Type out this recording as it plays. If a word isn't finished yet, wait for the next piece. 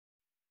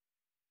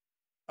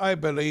I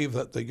believe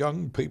that the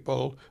young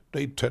people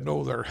need to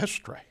know their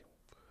history.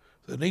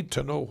 They need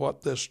to know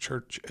what this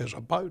church is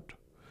about.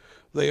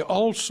 They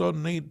also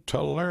need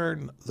to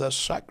learn the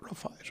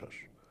sacrifices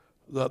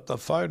that the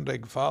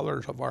founding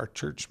fathers of our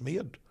church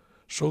made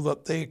so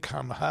that they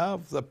can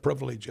have the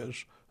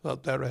privileges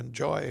that they're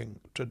enjoying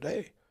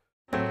today.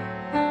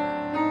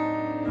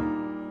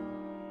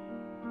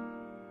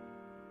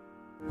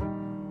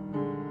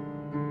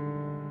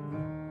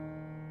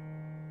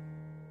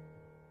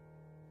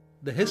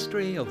 The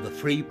history of the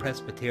Free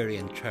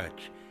Presbyterian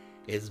Church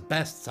is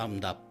best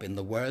summed up in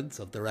the words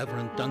of the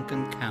Reverend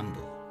Duncan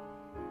Campbell.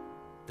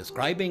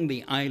 Describing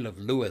the Isle of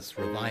Lewis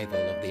revival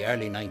of the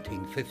early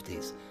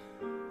 1950s,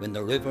 when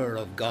the river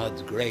of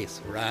God's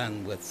grace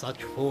ran with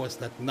such force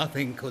that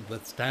nothing could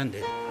withstand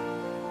it,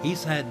 he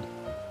said,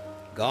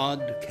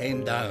 "God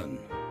came down."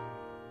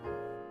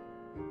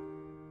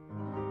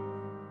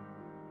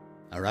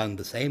 Around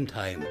the same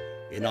time,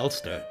 in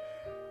Ulster,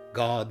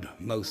 God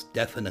most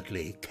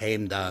definitely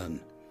came down,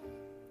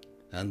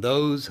 and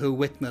those who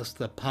witnessed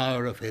the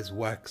power of his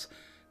works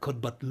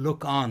could but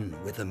look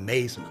on with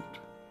amazement.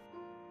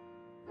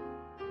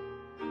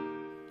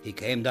 He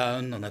came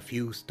down on a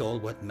few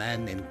stalwart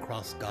men in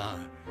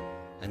Crossgar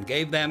and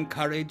gave them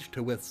courage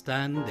to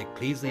withstand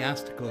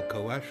ecclesiastical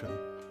coercion.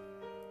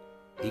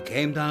 He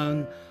came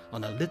down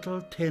on a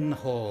little tin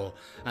hall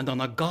and on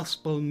a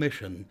gospel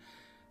mission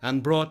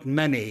and brought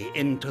many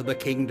into the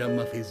kingdom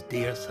of his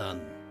dear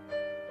Son.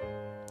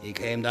 He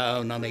came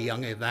down on a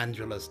young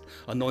evangelist,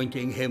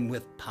 anointing him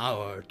with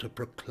power to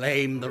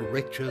proclaim the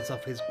riches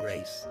of his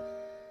grace.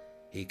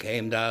 He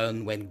came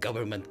down when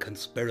government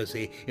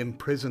conspiracy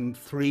imprisoned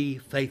 3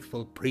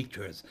 faithful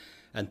preachers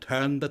and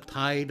turned the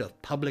tide of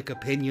public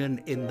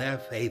opinion in their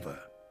favor.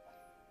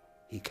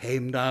 He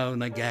came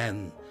down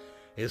again,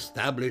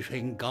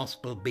 establishing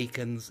gospel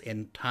beacons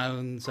in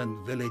towns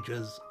and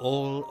villages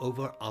all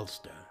over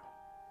Ulster.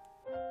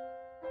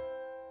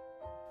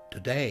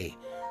 Today,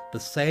 the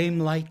same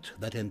light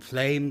that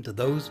inflamed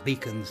those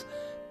beacons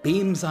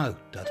beams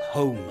out at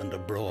home and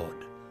abroad.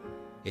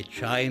 It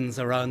shines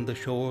around the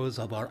shores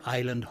of our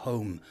island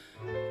home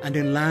and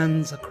in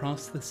lands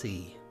across the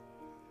sea.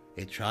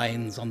 It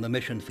shines on the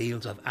mission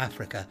fields of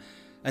Africa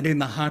and in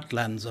the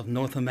heartlands of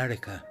North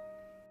America.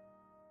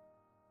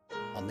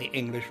 On the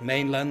English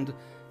mainland,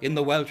 in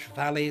the Welsh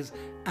valleys,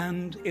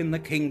 and in the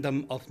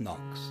Kingdom of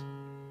Knox.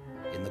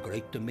 In the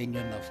great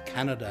dominion of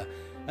Canada,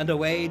 and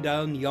away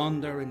down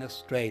yonder in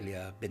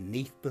Australia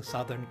beneath the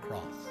Southern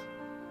Cross.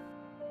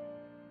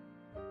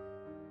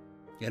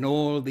 In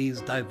all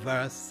these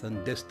diverse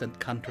and distant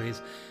countries,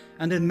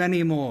 and in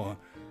many more,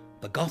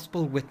 the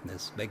gospel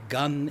witness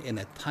begun in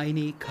a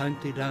tiny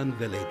county down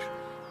village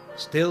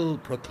still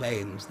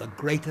proclaims the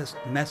greatest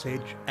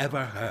message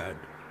ever heard: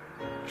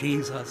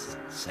 Jesus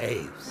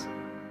saves.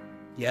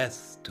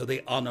 Yes, to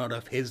the honor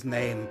of his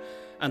name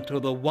and to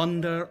the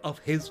wonder of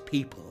his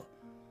people,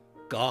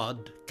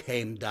 God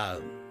came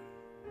down.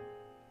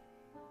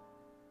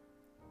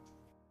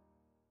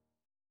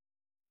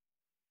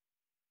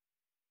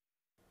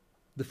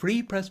 The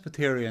Free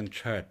Presbyterian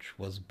Church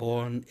was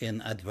born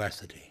in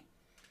adversity,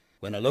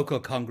 when a local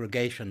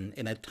congregation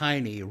in a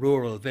tiny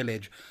rural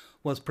village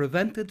was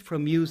prevented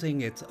from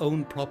using its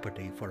own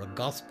property for a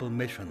gospel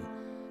mission.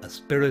 A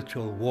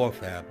spiritual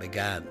warfare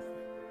began.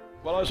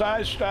 Well, as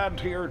I stand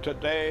here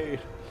today,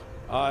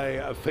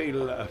 I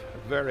feel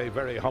very,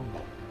 very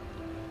humble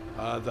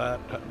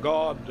that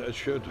God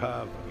should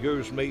have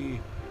used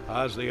me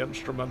as the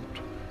instrument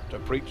to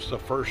preach the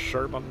first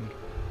sermon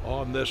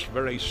on this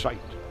very site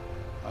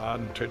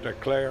and to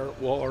declare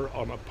war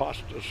on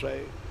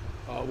apostasy,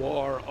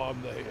 war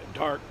on the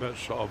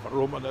darkness of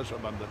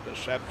Romanism and the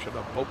deception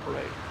of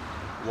popery,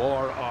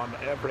 war on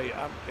every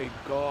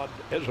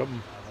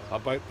anti-God-ism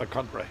about the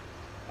country,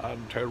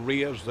 and to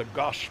raise the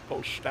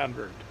gospel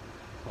standard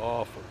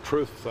of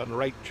truth and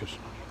righteousness,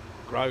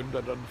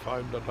 grounded and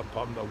founded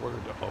upon the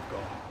word of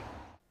God.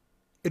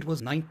 It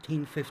was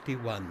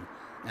 1951,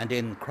 and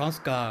in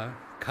Crossgar,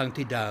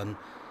 County Down,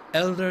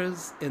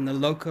 elders in the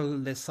local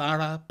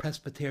Lisara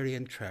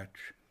Presbyterian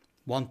Church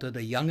wanted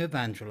a young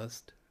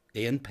evangelist,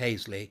 Ian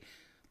Paisley,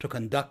 to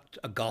conduct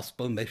a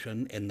gospel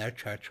mission in their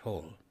church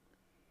hall.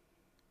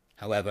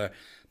 However,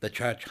 the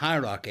church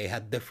hierarchy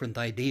had different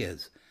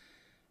ideas,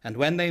 and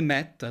when they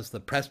met as the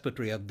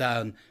Presbytery of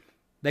Down,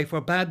 they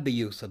forbade the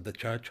use of the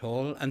church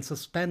hall and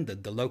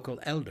suspended the local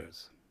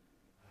elders.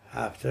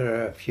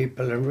 After a few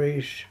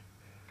preliminaries,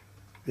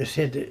 they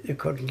said that they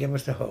couldn't give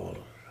us the hall.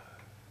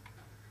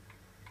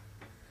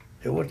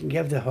 They wouldn't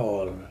give the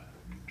hall,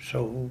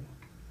 so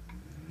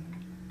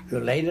they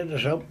lined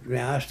us up and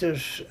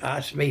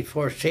asked me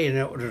first, saying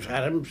it was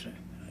Adams,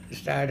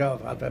 started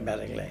off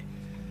alphabetically.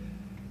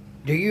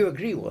 Do you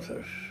agree with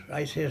us?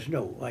 I says,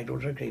 no, I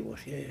don't agree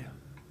with you.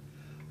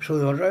 So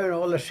they went around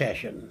all the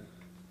session,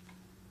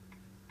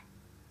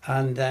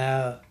 and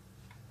there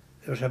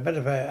was a bit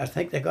of I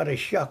think they got a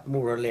shock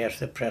more or less,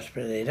 the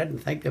Presbytery. They didn't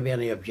think there'd be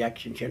any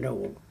objections, you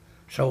know.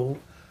 So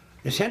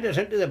they sent us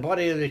into the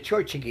body of the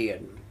church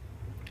again.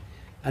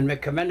 And we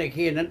come in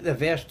again into the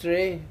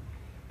vestry,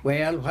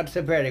 Well, what's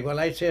the verdict? Well,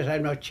 I says,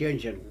 I'm not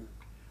changing.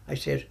 I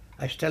says,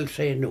 I still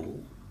say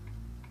no.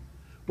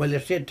 Well, they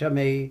said to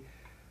me,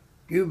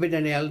 you've been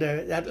an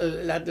elder,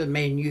 that'll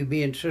mean you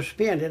being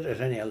suspended as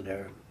an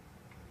elder.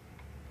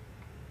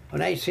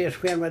 And I says,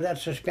 when will that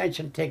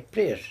suspension take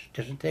place?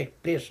 Does it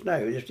take place now?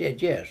 They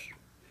said, yes.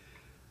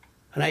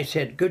 And I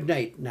said, good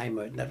night, and I'm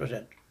out, and that was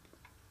it.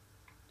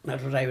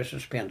 That's what I was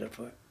suspended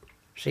for,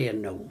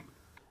 saying no.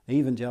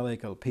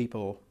 Evangelical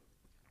people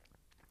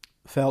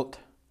felt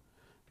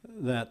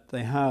that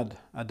they had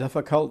a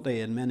difficulty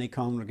in many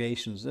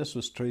congregations. This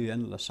was true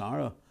in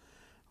Lasara,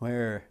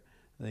 where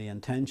the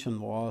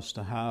intention was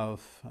to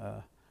have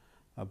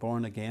a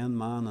born-again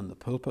man in the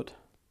pulpit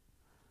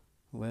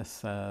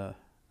with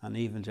an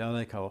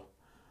evangelical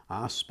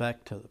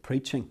aspect to the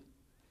preaching.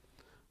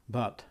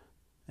 But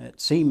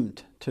it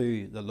seemed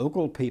to the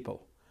local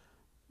people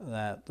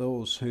that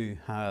those who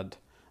had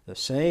the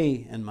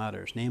say in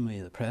matters,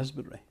 namely the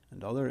presbytery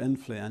and other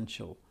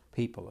influential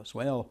people as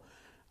well,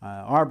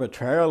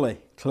 arbitrarily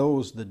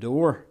closed the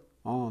door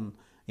on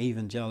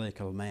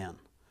evangelical men.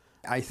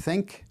 I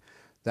think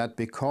that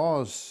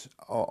because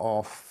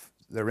of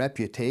the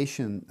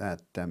reputation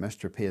that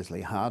Mr.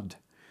 Paisley had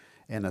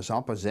in his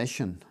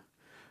opposition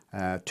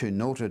to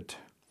noted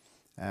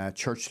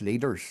church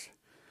leaders,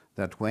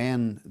 that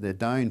when the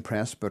Down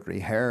Presbytery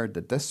heard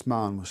that this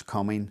man was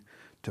coming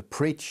to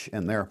preach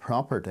in their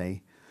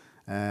property,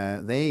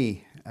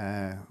 they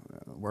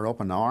were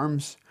up in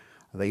arms.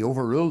 They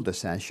overruled the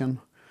session,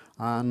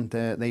 and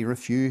they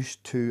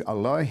refused to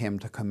allow him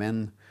to come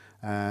in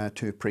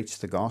to preach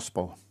the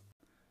gospel.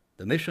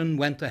 The mission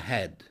went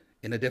ahead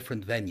in a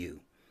different venue,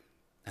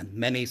 and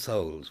many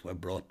souls were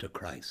brought to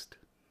Christ.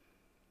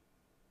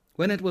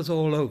 When it was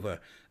all over,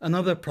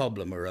 another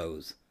problem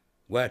arose: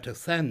 where to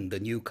send the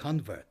new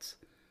converts.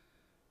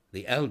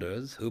 The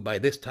elders, who by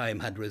this time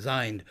had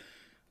resigned,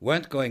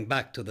 weren't going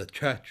back to the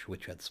church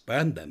which had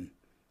spurned them,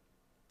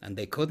 and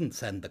they couldn't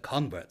send the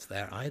converts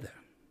there either.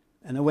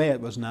 In a way, it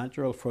was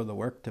natural for the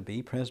work to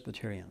be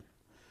Presbyterian,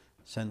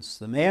 since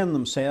the men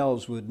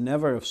themselves would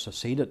never have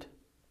seceded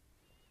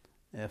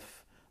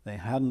if they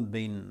hadn't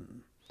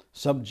been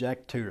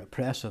subject to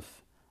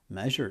repressive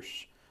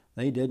measures.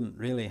 They didn't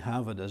really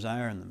have a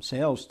desire in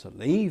themselves to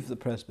leave the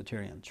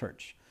Presbyterian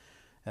Church.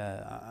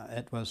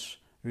 It was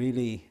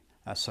really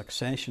a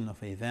succession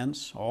of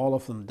events, all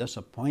of them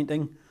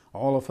disappointing,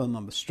 all of them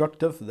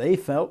obstructive, they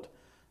felt,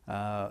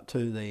 to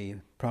the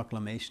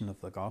proclamation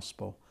of the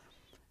gospel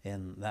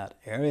in that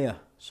area.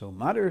 So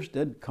matters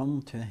did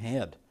come to a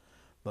head,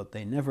 but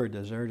they never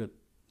deserted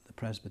the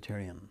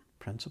Presbyterian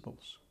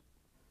principles.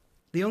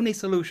 The only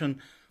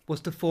solution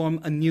was to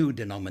form a new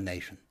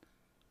denomination,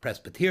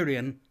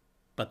 Presbyterian,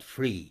 but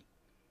free.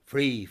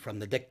 Free from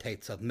the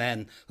dictates of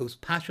men whose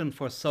passion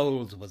for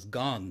souls was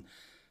gone,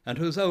 and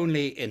whose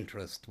only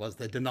interest was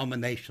the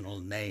denominational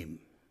name.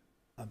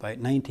 About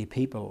 90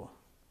 people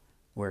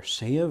were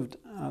saved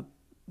at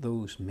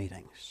those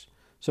meetings.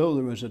 So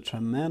there was a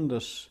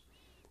tremendous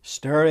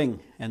stirring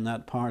in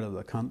that part of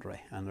the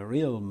country, and a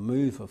real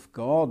move of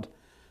God,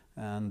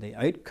 and the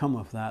outcome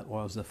of that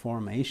was the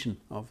formation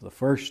of the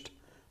first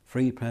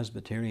Free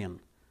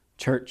Presbyterian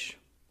Church.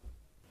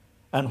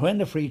 And when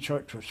the Free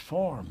Church was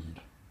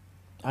formed,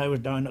 I was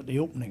down at the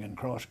opening in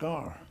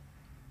Crossgar,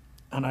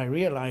 and I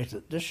realised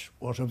that this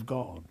was of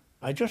God.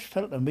 I just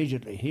felt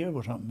immediately here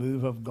was a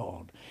move of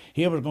God.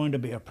 Here was going to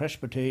be a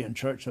Presbyterian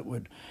church that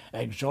would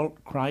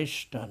exalt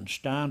Christ and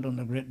stand on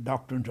the great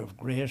doctrines of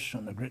grace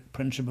and the great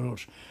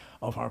principles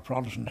of our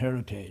Protestant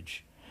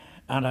heritage.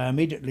 And I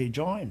immediately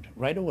joined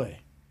right away.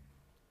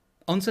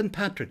 On St.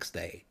 Patrick's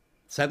Day,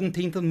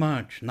 17th of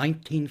March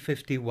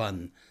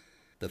 1951,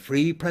 the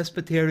Free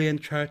Presbyterian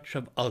Church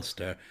of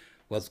Ulster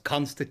was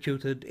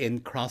constituted in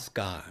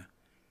Crossgar,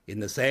 in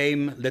the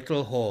same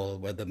little hall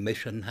where the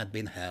mission had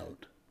been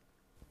held.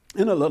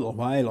 In a little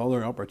while,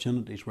 other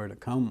opportunities were to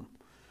come.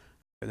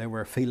 There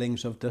were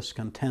feelings of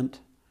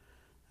discontent.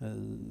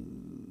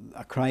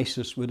 A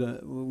crisis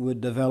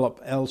would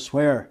develop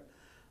elsewhere,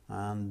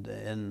 and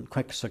in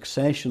quick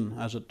succession,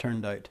 as it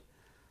turned out,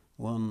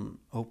 one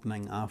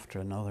opening after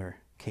another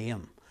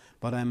came.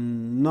 But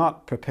I'm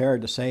not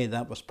prepared to say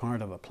that was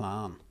part of a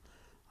plan.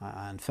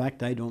 In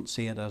fact, I don't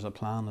see it as a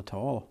plan at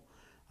all.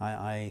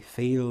 I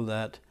feel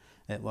that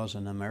it was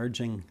an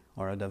emerging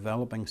or a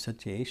developing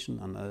situation,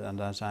 and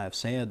as I have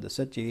said, the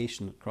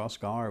situation at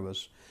Crossgar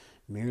was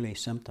merely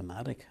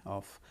symptomatic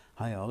of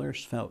how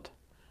others felt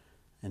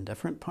in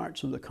different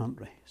parts of the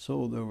country.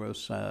 So there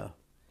was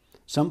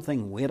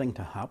something waiting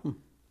to happen.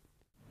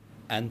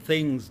 And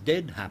things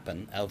did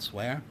happen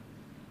elsewhere.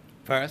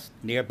 First,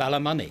 near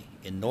Ballymoney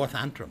in North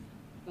Antrim.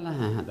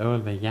 It all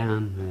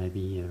began when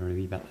there were a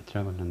wee bit of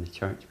trouble in the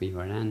church we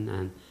were in,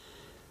 and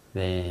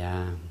they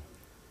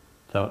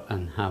thought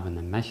on having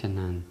a mission,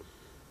 and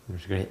there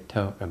was great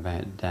talk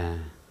about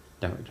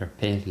Dr.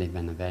 Paisley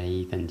being a very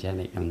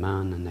evangelical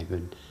man and a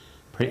good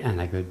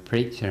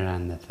preacher,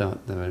 and they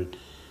thought they would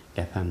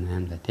give him the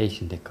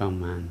invitation to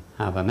come and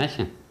have a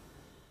mission.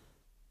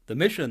 The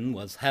mission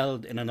was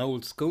held in an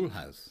old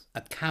schoolhouse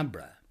at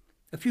Cabra,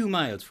 a few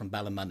miles from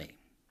Ballymoney.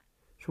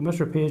 So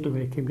Mr. Paisley,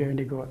 when he came down,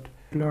 he got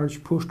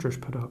large posters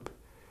put up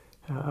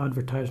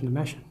advertising the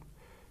mission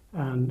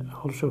and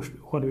also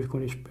what he was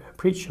going to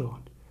preach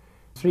on.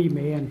 3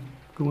 men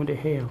going to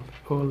hell,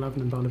 all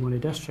living in Ballymoney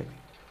district.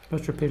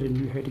 Mr. Paisley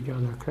knew how to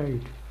gather a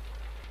crowd.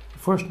 The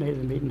first night of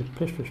the meeting, the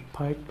place was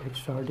packed like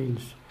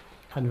sardines,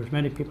 and there was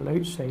many people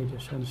outside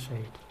as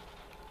inside.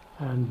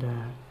 And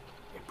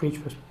he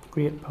preached with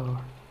great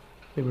power.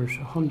 There was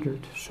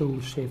 100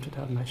 souls saved at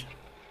that mission.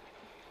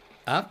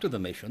 After the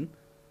mission,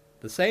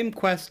 the same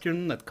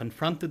question that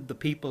confronted the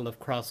people of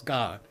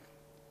Crossgar,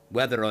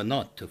 whether or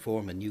not to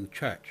form a new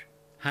church,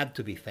 had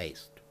to be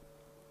faced.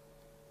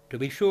 To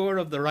be sure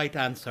of the right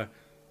answer,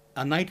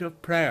 a night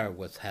of prayer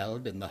was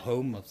held in the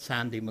home of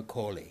Sandy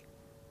Macaulay,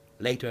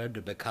 later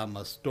to become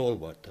a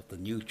stalwart of the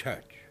new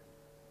church.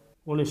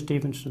 Wally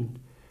Stevenson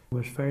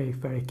was very,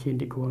 very keen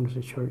to go on to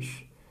the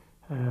church.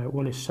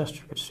 Wally's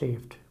sister got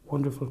saved,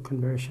 wonderful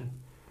conversion,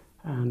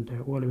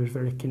 and Wally was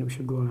very keen we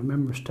should go. And I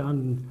remember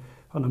standing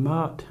on a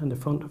mat in the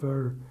front of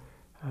our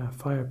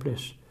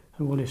fireplace,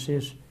 and Wally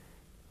says,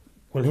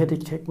 "We'll head to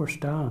take more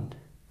stand."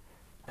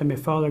 And my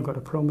father got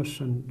a promise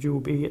in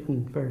Job 8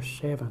 and verse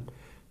 7,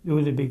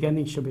 "Though the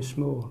beginning shall be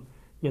small,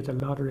 yet the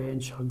latter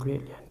end shall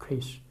greatly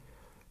increase."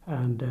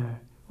 And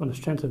on the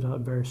strength of that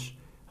verse,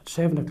 at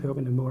 7 o'clock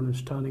in the morning,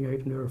 standing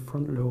out in our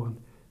front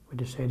lawn, we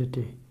decided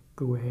to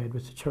go ahead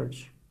with the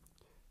church.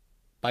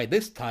 By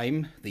this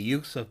time, the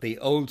use of the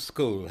old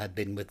school had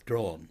been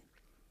withdrawn.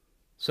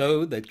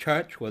 So the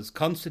church was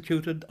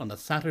constituted on a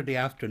Saturday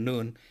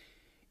afternoon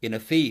in a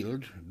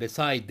field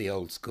beside the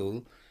old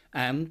school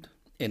and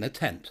in a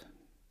tent.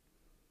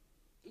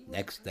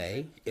 Next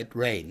day it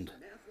rained,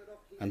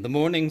 and the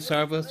morning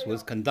service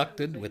was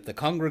conducted with the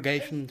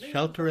congregation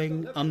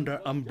sheltering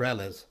under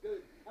umbrellas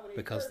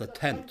because the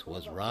tent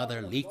was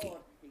rather leaky.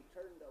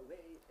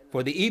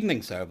 For the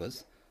evening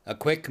service, a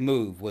quick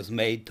move was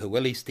made to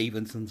Willie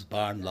Stevenson's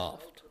barn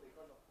loft.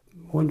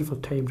 Wonderful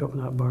times up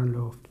in that barn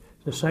loft.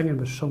 The singing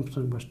was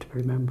something was to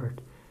be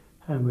remembered,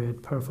 and we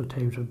had powerful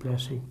times of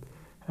blessing,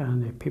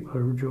 and the people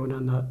who were drawn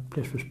in, that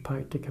place was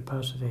packed to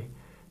capacity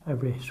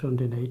every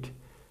Sunday night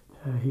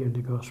hearing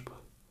the gospel.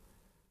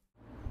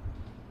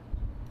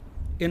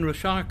 In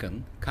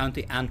Rasharkin,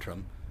 County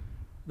Antrim,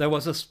 there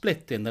was a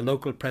split in the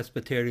local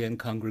Presbyterian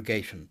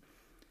congregation,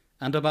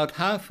 and about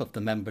half of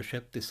the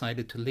membership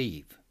decided to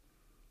leave.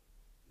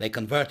 They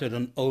converted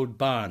an old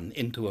barn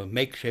into a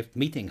makeshift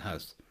meeting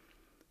house,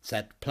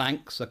 set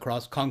planks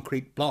across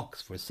concrete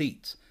blocks for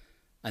seats,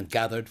 and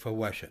gathered for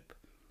worship.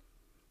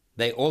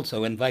 They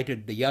also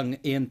invited the young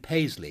Ian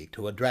Paisley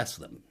to address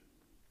them.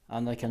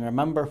 And I can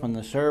remember when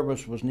the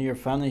service was near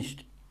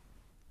finished,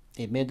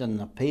 he made an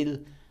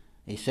appeal.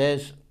 He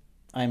says,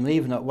 "I'm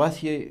leaving it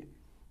with you.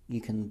 You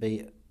can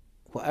be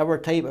whatever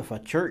type of a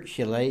church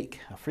you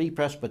like, a Free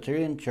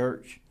Presbyterian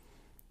church,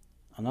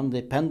 an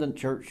independent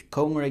church,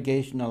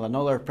 congregational,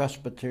 another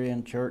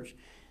Presbyterian church.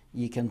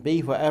 You can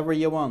be whatever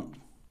you want."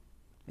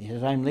 He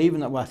says, "I'm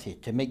leaving it with you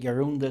to make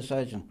your own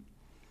decision."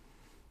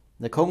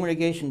 The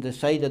congregation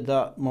decided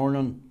that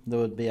morning there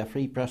would be a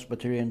Free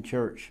Presbyterian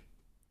church.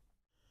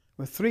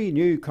 With 3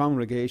 new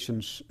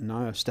congregations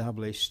now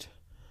established,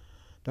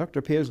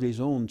 Dr. Paisley's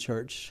own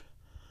church,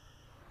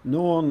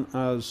 known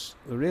as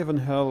the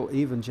Ravenhill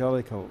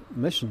Evangelical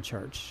Mission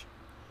Church,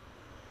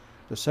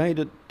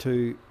 decided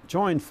to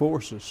join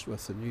forces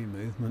with the new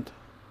movement.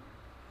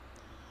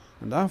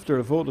 And after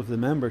a vote of the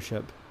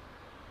membership,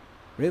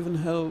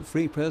 Ravenhill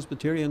Free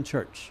Presbyterian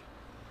Church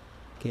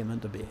came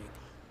into being.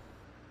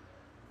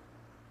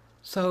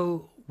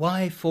 So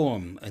why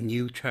form a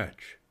new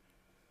church?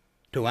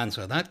 To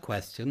answer that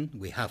question,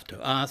 we have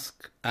to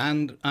ask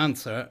and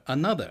answer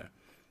another.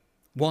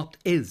 What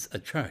is a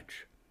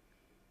church?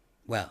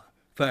 Well,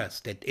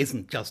 first, it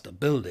isn't just a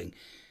building.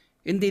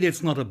 Indeed,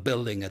 it's not a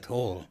building at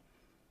all.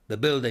 The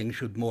building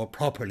should more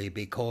properly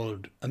be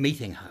called a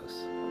meeting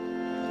house.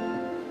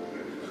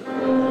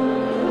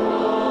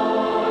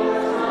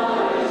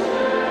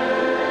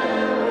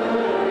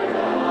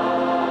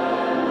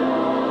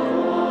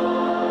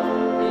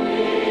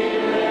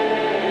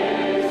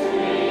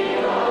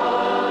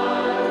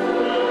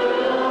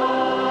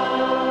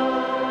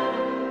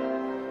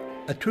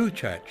 A true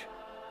church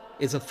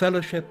is a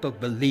fellowship of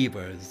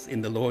believers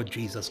in the Lord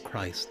Jesus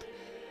Christ,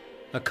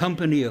 a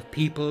company of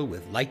people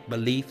with like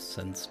beliefs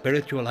and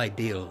spiritual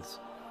ideals,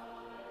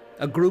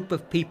 a group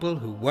of people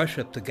who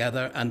worship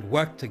together and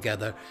work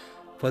together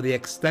for the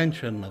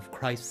extension of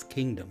Christ's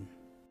kingdom.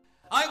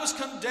 I was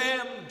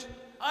condemned.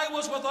 I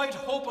was without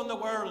hope in the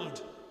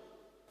world,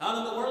 and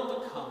in the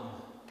world to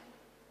come,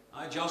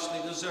 I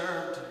justly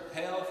deserved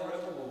hell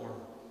forevermore.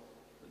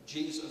 But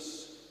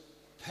Jesus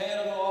paid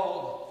it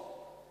all.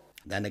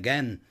 Then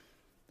again,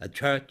 a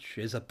church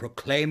is a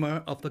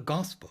proclaimer of the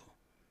gospel.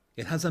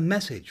 It has a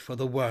message for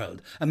the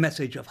world, a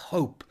message of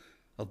hope,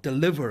 of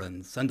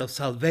deliverance and of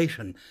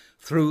salvation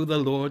through the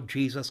Lord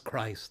Jesus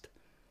Christ.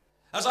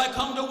 As I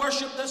come to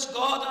worship this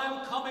God, I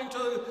am coming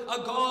to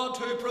a God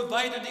who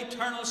provided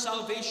eternal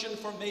salvation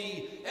for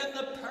me in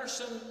the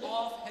person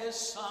of his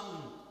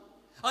Son.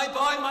 I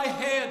bow my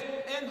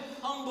head in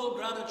humble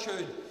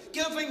gratitude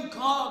giving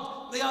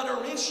God the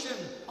adoration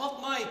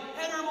of my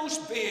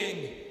innermost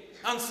being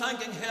and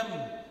thanking Him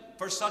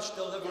for such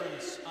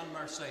deliverance and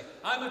mercy.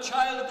 I'm a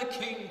child of the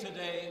King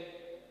today.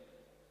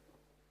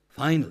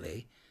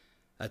 Finally,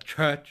 a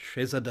church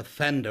is a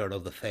defender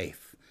of the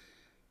faith.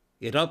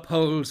 It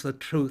upholds the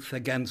truth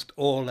against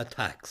all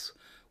attacks,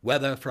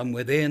 whether from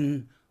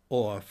within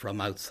or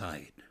from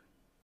outside.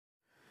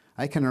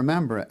 I can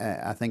remember,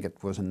 I think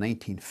it was in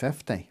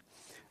 1950,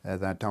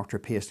 that Dr.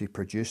 Paisley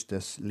produced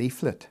this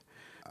leaflet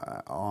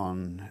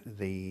on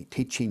the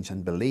teachings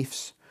and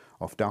beliefs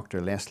of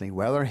Dr. Leslie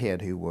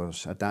Weatherhead, who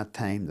was at that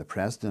time the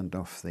president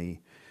of the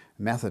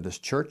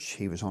Methodist Church.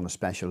 He was on a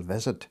special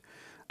visit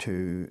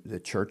to the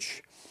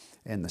church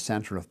in the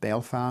centre of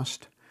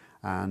Belfast,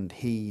 and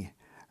he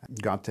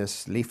got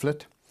this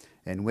leaflet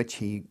in which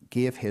he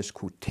gave his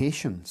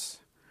quotations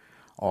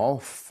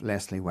of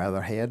Leslie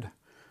Weatherhead,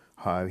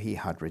 how he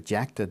had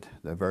rejected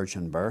the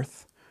virgin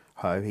birth,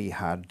 how he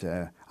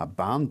had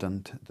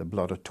abandoned the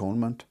blood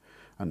atonement,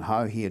 and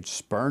how he had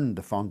spurned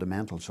the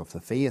fundamentals of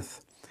the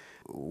faith.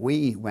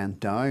 We went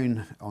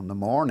down on the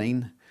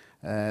morning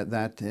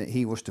that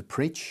he was to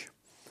preach,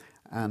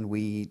 and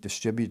we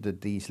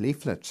distributed these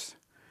leaflets.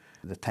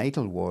 The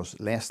title was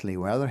 "Leslie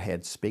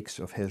Weatherhead Speaks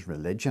of His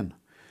Religion."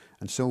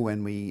 And so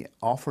when we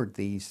offered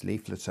these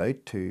leaflets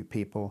out to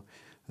people,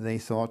 they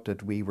thought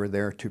that we were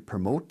there to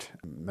promote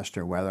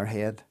Mr.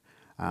 Weatherhead,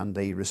 and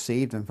they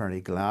received them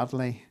very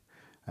gladly,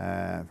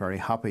 very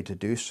happy to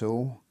do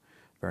so,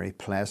 very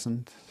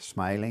pleasant,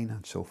 smiling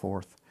and so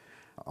forth,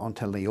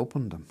 until they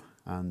opened them.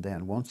 And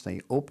then once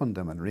they opened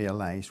them and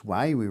realised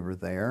why we were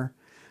there,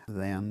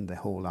 then the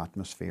whole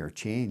atmosphere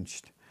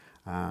changed.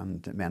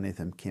 And many of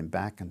them came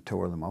back and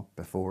tore them up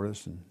before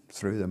us and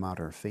threw them at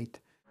our feet.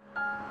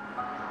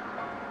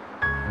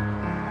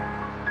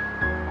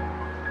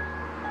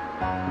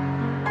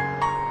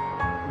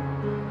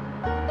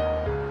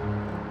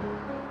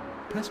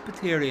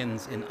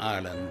 Presbyterians in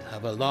Ireland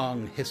have a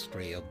long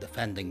history of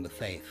defending the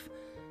faith,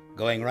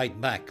 going right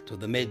back to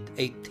the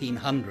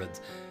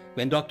mid-1800s,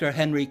 when Dr.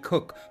 Henry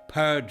Cook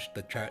purged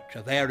the Church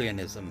of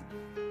Arianism,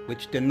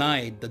 which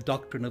denied the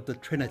doctrine of the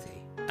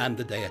Trinity and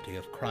the deity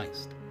of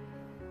Christ.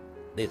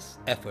 This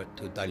effort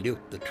to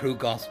dilute the true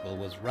gospel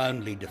was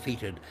roundly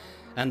defeated,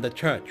 and the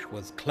Church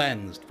was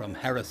cleansed from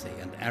heresy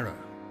and error.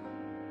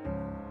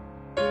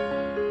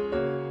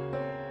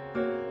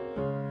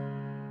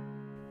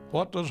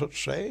 What does it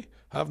say?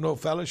 Have no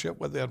fellowship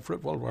with the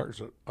unfruitful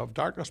works of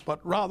darkness,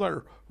 but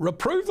rather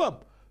reprove them.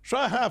 So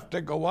I have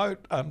to go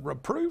out and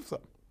reprove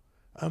them.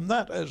 And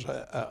that is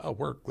a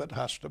work that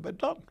has to be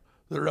done,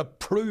 the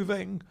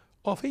reproving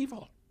of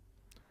evil.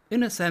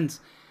 In a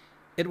sense,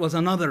 it was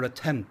another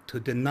attempt to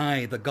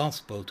deny the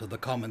gospel to the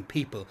common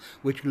people,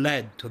 which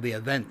led to the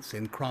events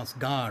in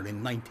Crossgar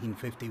in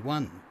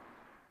 1951.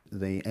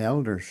 The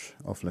elders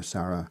of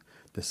Lasara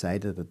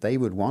decided that they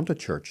would want a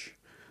church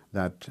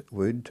that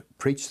would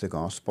preach the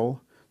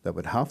gospel, that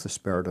would have the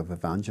spirit of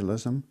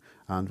evangelism,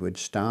 and would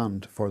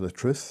stand for the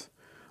truth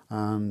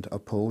and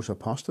oppose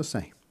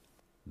apostasy.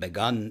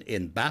 Begun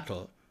in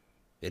battle,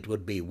 it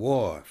would be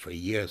war for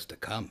years to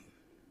come.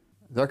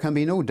 There can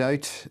be no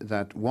doubt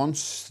that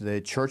once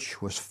the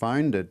church was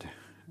founded,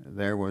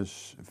 there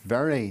was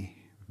very,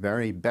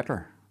 very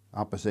bitter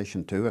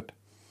opposition to it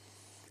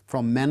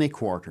from many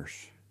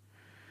quarters.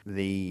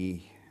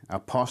 The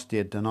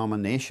apostate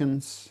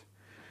denominations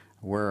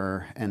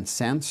were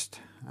incensed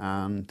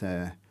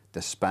and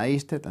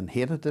despised it and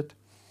hated it.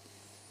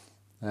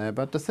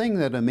 But the thing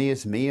that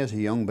amazed me as a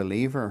young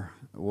believer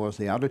was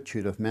the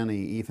attitude of many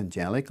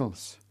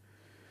evangelicals.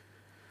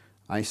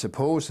 I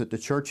suppose that the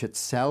church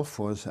itself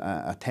was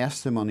a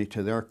testimony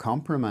to their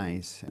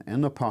compromise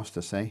in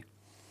apostasy.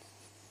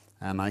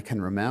 And I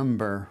can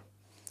remember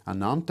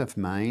an aunt of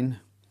mine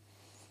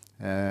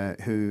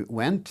who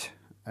went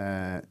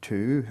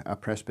to a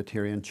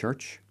Presbyterian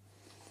church,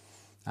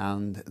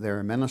 and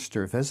their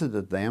minister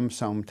visited them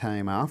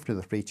sometime after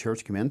the Free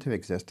Church came into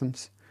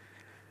existence.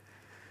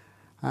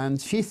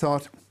 And she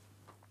thought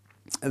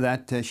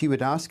that she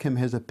would ask him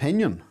his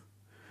opinion,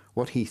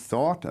 what he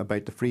thought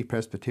about the Free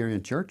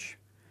Presbyterian Church.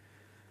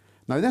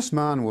 Now, this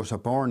man was a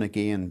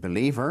born-again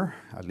believer,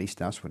 at least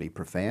that's what he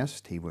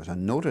professed. He was a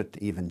noted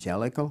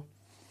evangelical.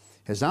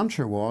 His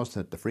answer was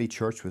that the Free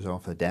Church was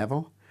of the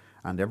devil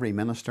and every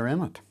minister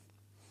in it.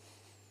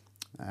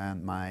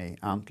 And my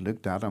aunt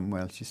looked at him.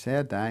 Well, she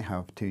said, I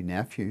have two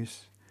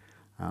nephews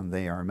and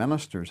they are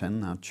ministers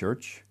in that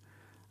church,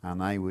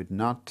 and I would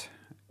not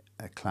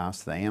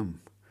class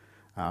them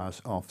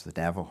as of the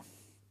devil.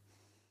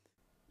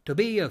 To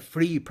be a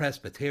Free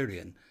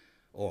Presbyterian,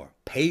 or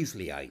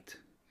Paisleyite,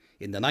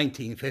 in the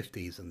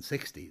 1950s and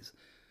 60s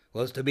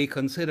was to be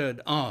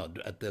considered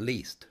odd at the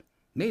least,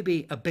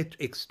 maybe a bit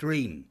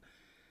extreme,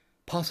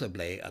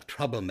 possibly a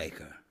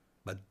troublemaker,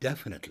 but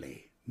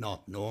definitely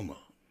not normal.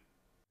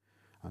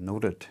 A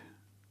noted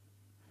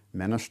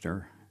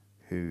minister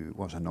who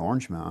was an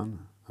Orangeman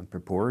and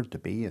purported to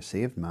be a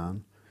saved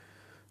man,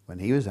 when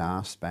he was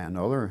asked by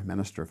another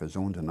minister of his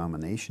own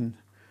denomination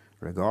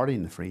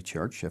regarding the Free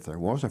Church, if there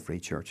was a Free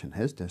Church in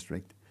his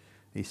district,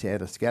 He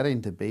said, it's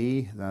getting to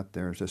be that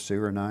there's a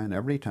sewer now in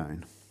every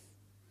town.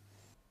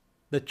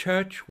 The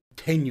church was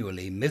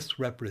continually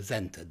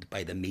misrepresented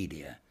by the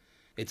media.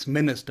 Its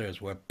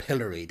ministers were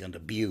pilloried and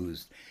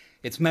abused,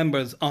 its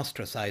members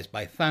ostracized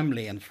by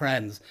family and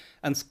friends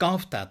and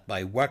scoffed at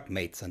by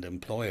workmates and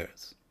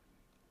employers.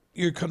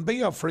 You can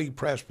be a Free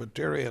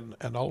Presbyterian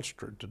in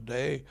Ulster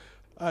today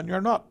and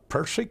you're not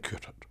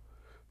persecuted.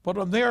 But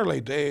in the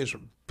early days,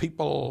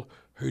 people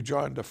who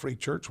joined the Free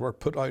Church were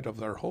put out of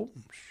their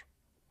homes.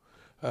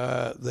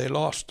 They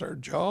lost their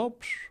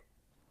jobs.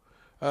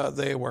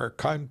 They were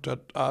counted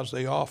as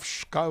the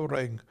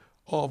offscouring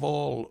of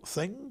all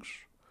things.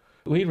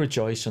 We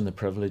rejoice in the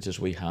privileges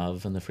we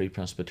have in the Free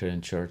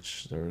Presbyterian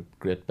Church. There are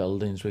great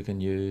buildings we can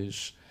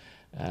use,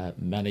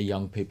 many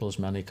young peoples,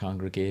 many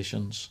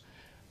congregations.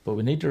 But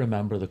we need to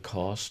remember the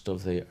cost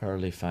of the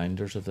early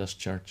founders of this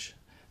church.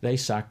 They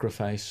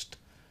sacrificed.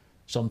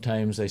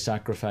 Sometimes they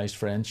sacrificed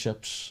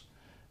friendships.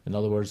 In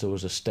other words, there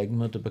was a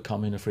stigma to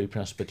becoming a Free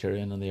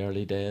Presbyterian in the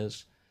early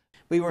days.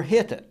 We were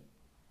hated.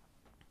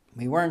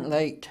 We weren't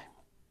liked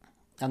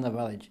in the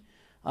village.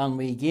 And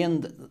we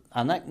gained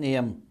a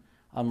nickname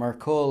and were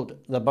called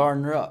the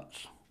Barn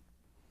Rats.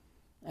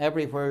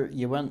 Everywhere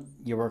you went,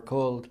 you were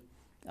called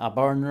a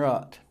barn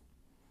rat.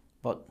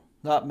 But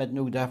that made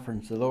no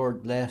difference. The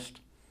Lord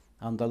blessed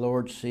and the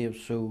Lord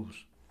saved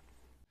souls.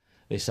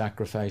 They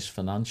sacrificed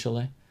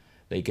financially.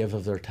 They give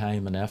of their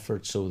time and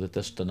effort so that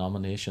this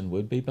denomination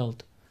would be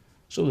built,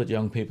 so that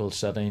young people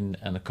sitting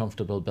in a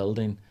comfortable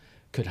building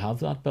could have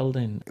that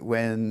building.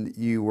 When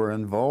you were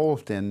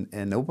involved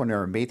in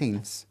open-air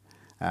meetings,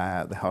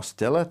 the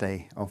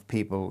hostility of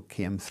people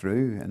came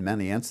through in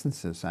many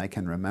instances. I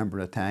can remember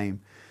a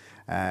time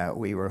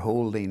we were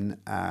holding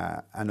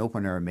an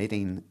open-air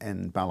meeting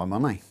in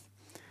Ballymoney.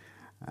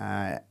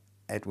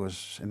 It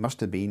must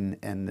have been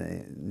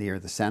near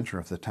the centre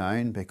of the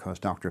town, because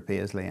Dr.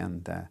 Paisley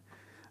and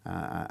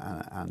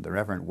the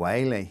Reverend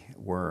Wiley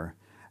were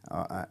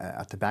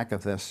at the back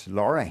of this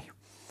lorry.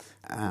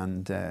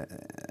 And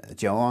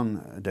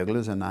John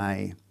Douglas and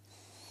I,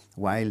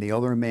 while the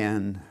other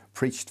men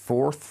preached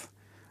forth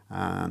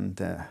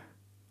and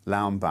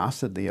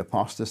lambasted the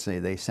apostasy,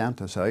 they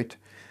sent us out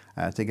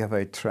to give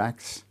out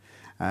tracts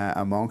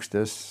amongst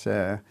this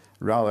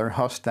rather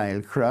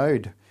hostile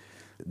crowd.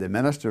 The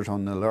ministers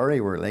on the lorry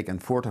were like in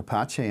Fort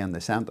Apache, and they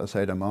sent us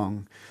out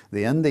among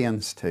the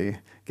Indians to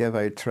give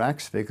out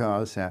tracts,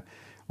 because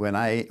when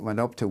I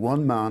went up to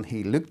one man,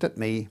 he looked at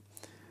me,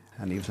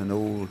 and he was an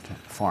old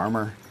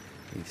farmer.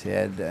 He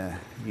said,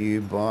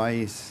 you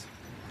boys,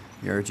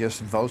 you're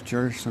just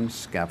vultures and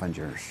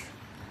scavengers.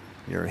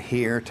 You're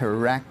here to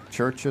wreck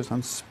churches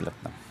and split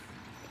them.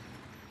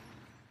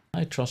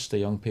 I trust the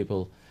young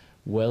people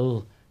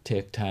will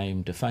take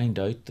time to find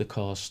out the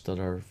cost that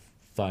our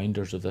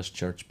founders of this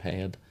church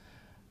paid,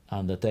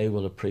 and that they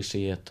will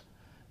appreciate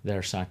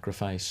their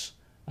sacrifice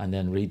and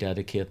then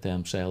rededicate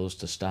themselves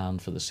to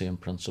stand for the same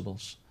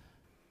principles.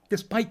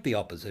 Despite the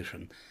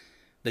opposition,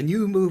 the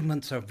new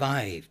movement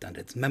survived and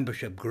its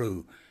membership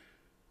grew,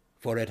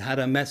 for it had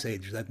a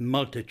message that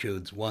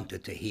multitudes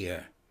wanted to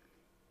hear.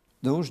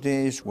 Those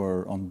days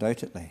were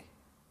undoubtedly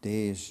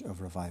days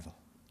of revival.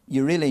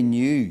 You really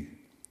knew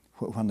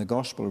when the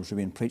gospel was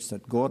being preached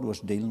that God was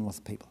dealing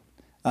with people.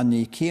 And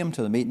you came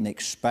to the meeting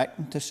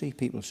expecting to see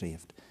people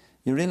saved.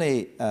 You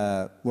really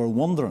were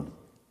wondering,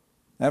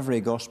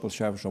 every gospel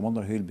service, I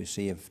wonder who'll be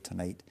saved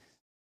tonight.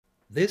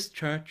 This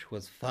church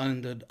was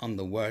founded on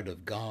the Word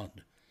of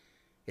God.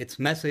 Its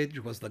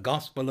message was the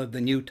gospel of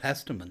the New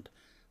Testament,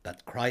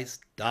 that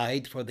Christ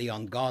died for the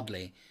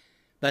ungodly,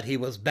 that he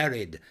was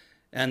buried,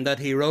 and that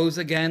he rose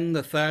again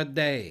the third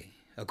day,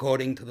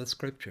 according to the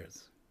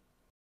Scriptures.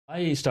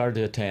 I started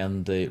to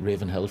attend the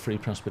Ravenhill Free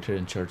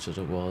Presbyterian Church as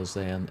it was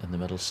then in the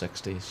middle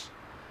 60s.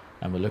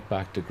 And we look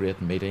back to great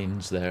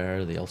meetings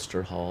there, the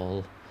Ulster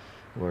Hall,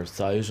 where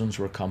thousands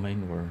were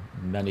coming, where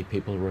many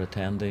people were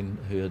attending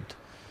who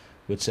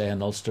would say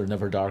in Ulster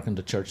never darkened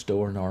a church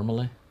door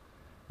normally,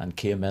 and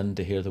came in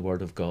to hear the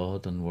Word of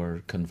God and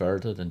were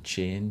converted and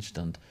changed.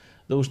 And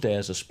those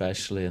days,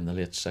 especially in the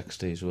late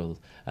 60s,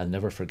 I'll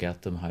never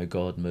forget them, how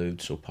God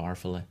moved so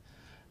powerfully.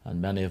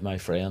 And many of my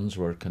friends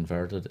were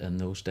converted in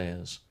those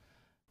days.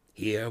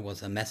 Here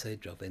was a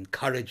message of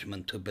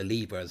encouragement to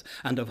believers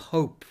and of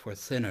hope for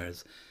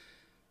sinners,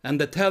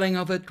 and the telling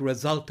of it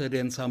resulted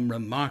in some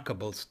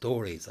remarkable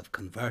stories of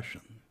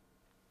conversion.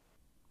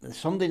 The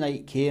Sunday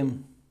night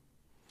came,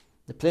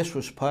 the place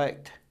was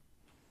packed,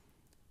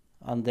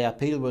 and the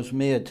appeal was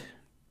made.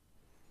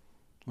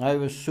 I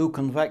was so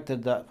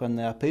convicted that when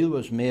the appeal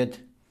was made,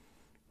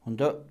 when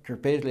Dr.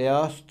 Paisley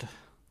asked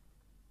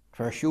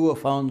for a show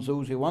of hands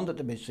those who wanted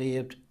to be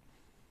saved,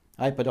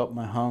 I put up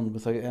my hand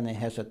without any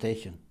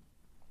hesitation.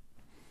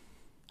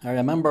 I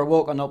remember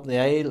walking up the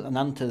aisle and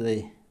into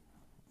the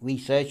wee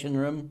session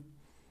room.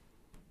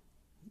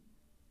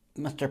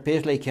 Mr.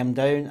 Paisley came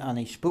down and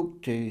he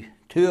spoke to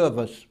two of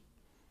us.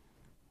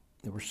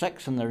 There were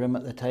 6 in the room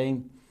at the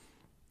time,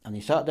 and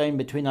he sat down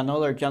between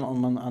another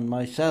gentleman and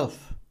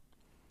myself.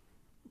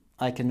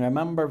 I can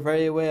remember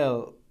very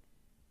well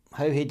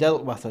how he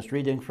dealt with us,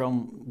 reading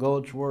from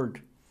God's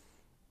Word,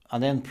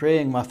 and then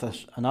praying with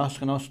us and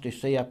asking us to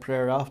say a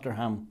prayer after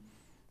him,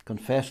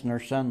 confessing our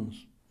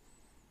sins.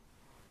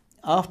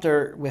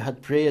 After we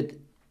had prayed,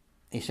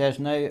 he says,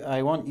 now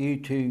I want you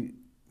two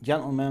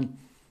gentlemen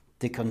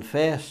to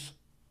confess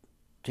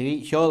to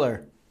each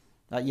other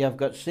that you have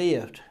got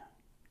saved.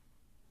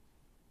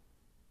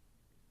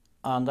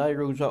 And I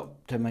rose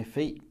up to my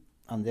feet,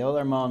 and the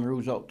other man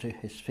rose up to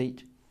his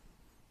feet.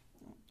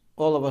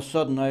 All of a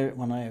sudden,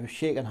 when I was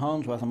shaking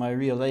hands with him, I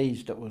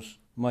realised it was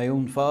my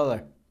own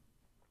father.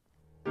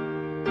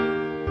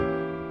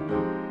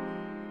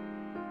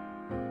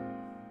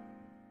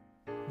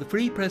 The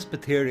Free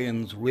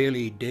Presbyterians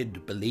really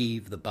did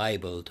believe the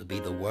Bible to be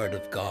the Word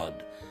of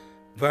God,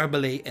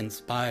 verbally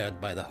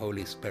inspired by the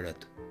Holy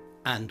Spirit,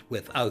 and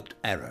without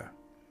error.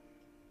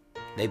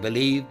 They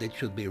believed it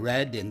should be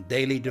read in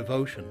daily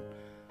devotion,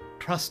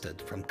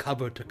 trusted from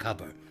cover to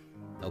cover,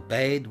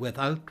 obeyed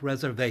without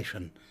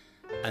reservation,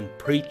 and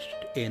preached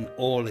in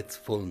all its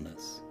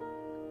fullness.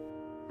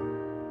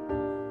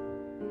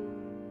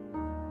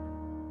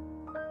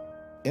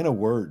 In a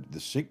word, the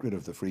secret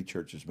of the Free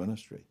Church's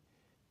ministry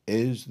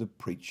is the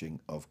preaching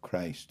of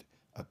Christ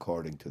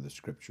according to the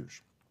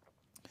Scriptures.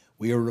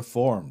 We are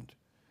reformed,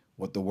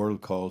 what the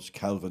world calls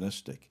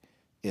Calvinistic,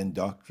 in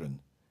doctrine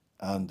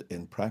and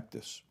in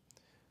practice.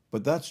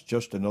 But that's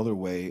just another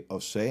way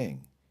of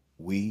saying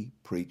we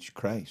preach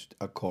Christ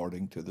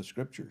according to the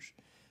Scriptures,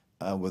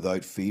 and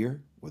without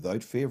fear,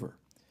 without favour.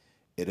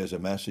 It is a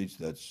message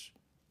that's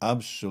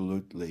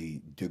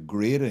absolutely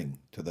degrading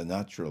to the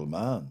natural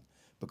man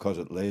because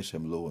it lays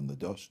him low in the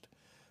dust.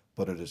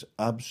 But it is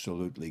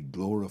absolutely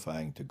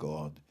glorifying to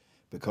God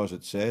because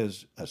it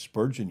says, as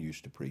Spurgeon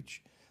used to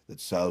preach, that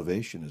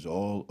salvation is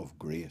all of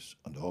grace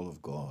and all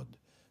of God.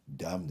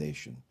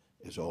 Damnation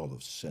is all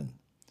of sin.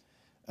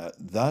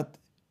 That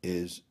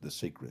is the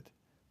secret.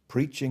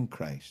 Preaching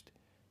Christ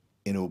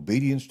in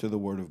obedience to the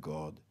Word of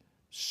God,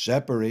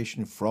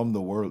 separation from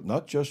the world,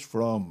 not just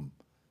from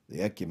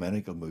the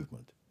ecumenical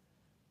movement,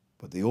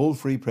 but the old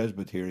Free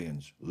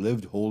Presbyterians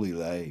lived holy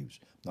lives.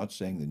 I'm not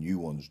saying the new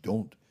ones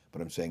don't,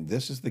 but I'm saying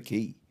this is the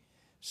key.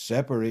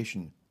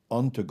 Separation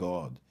unto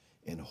God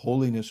in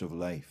holiness of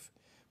life,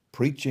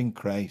 preaching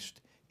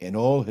Christ in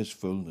all his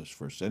fullness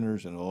for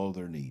sinners in all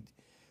their need.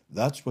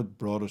 That's what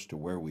brought us to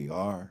where we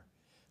are,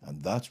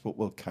 and that's what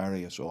will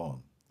carry us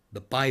on.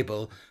 The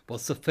Bible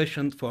was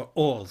sufficient for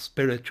all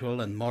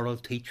spiritual and moral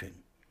teaching.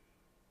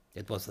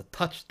 It was the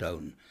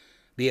touchstone,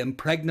 the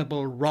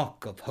impregnable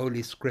rock of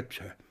Holy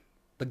Scripture,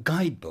 the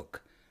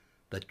guidebook,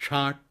 the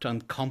chart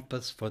and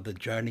compass for the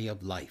journey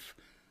of life,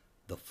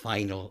 the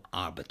final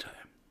arbiter.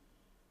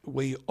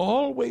 We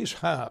always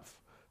have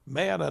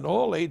men in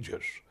all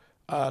ages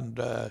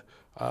and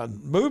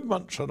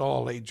movements in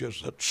all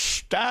ages that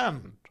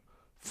stand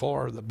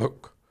for the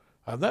book.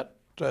 And that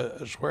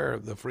is where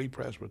the Free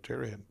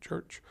Presbyterian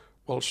Church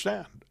will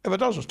stand. If it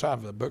doesn't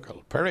stand for the book,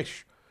 it'll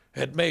perish.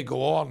 It may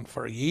go on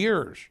for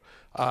years,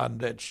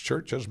 and its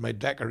churches may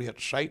decorate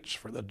sites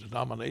for the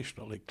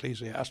denominational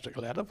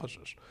ecclesiastical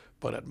edifices,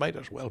 but it might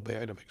as well be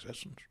out of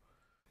existence.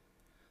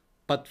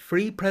 But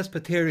Free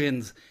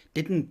Presbyterians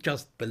didn't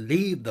just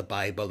believe the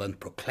Bible and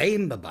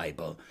proclaim the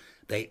Bible,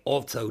 they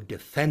also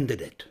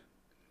defended it.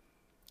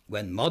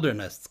 When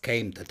modernists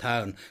came to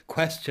town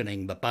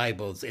questioning the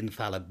Bible's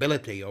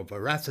infallibility or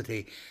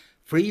veracity,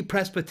 Free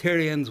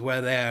Presbyterians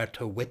were there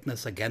to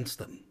witness against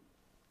them.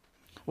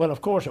 Well,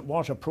 of course, it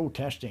was a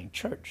protesting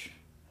church.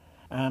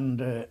 And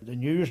the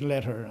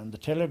newsletter and the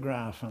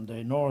Telegraph and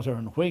the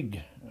Northern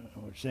Whig,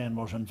 which then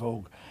was in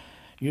vogue,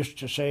 used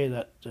to say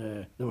that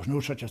there was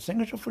no such a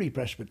thing as a Free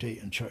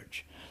Presbyterian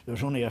Church. There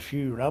was only a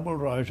few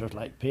rabble-rousers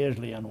like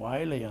Paisley and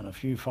Wiley and a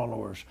few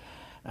followers.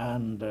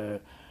 And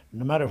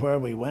no matter where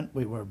we went,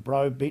 we were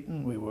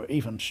browbeaten, we were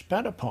even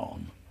spat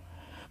upon.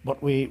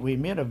 But we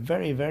made a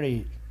very,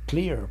 very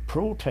clear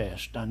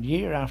protest, and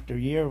year after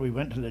year we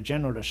went to the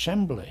General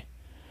Assembly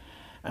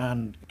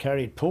and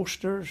carried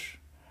posters,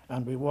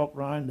 and we walked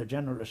round the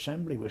General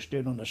Assembly, we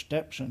stood on the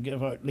steps and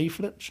gave out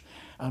leaflets,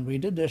 and we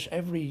did this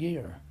every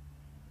year.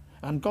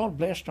 And God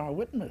blessed our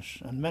witness,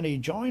 and many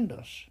joined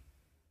us.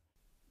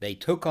 They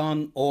took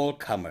on all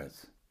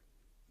comers.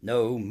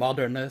 No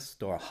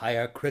modernist or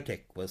higher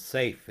critic was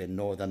safe in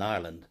Northern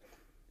Ireland.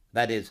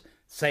 That is,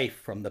 safe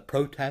from the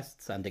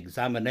protests and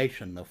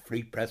examination of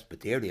Free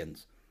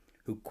Presbyterians,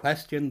 who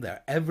questioned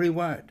their every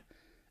word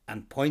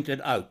and pointed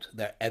out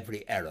their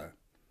every error.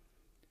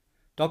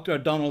 Dr.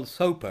 Donald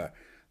Soper,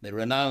 the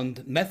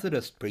renowned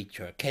Methodist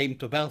preacher, came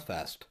to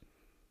Belfast.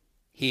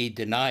 He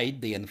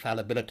denied the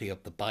infallibility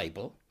of the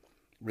Bible,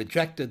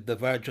 rejected the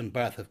virgin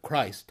birth of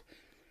Christ,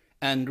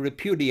 and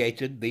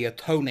repudiated the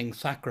atoning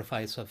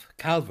sacrifice of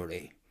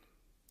Calvary.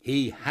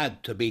 He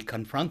had to be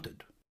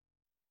confronted.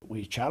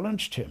 We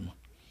challenged him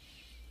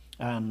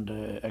and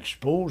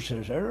exposed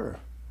his error,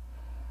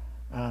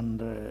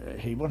 and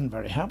he wasn't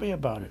very happy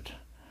about it.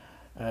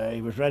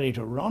 He was ready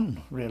to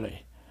run,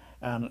 really,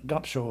 and it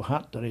got so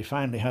hot that he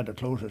finally had to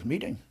close his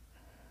meeting.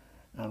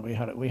 And we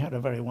had a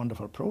very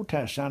wonderful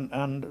protest,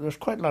 and there's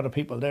quite a lot of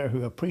people there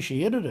who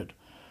appreciated it,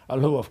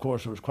 although of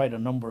course there was quite a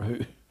number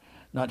who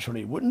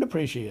naturally wouldn't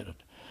appreciate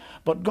it.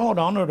 But God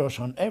honoured us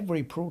on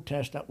every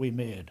protest that we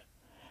made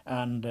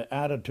and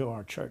added to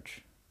our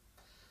church.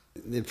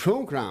 The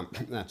programme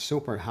that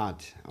Soper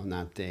had on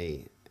that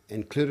day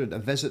included a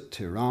visit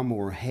to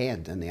Ramore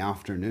Head in the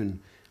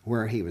afternoon,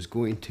 where he was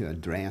going to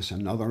address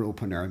another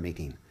open-air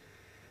meeting.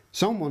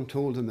 Someone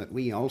told him that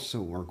we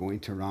also were going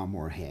to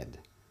Ramore Head,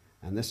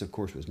 and this of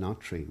course was not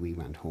true. We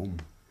went home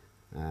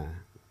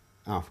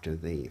after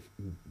the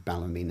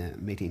Ballymena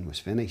meeting was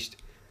finished.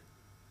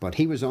 But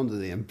he was under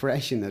the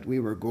impression that we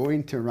were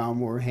going to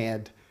Ramore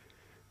Head,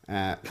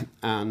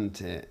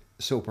 and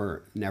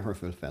Soper never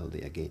fulfilled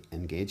the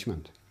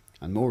engagement.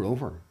 And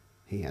moreover,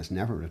 he has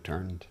never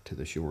returned to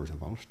the shores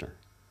of Ulster.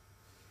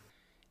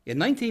 In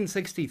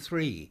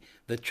 1963,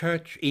 the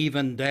church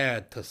even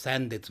dared to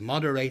send its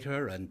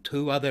moderator and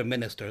 2 other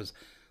ministers,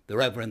 the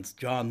Reverends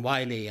John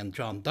Wiley and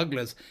John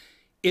Douglas,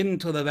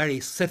 into the very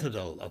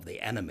citadel of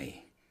the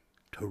enemy,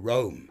 to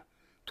Rome,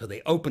 to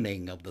the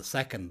opening of the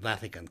Second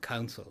Vatican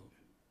Council.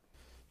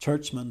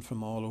 Churchmen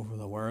from all over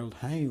the world,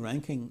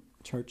 high-ranking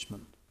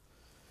churchmen,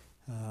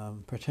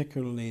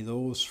 particularly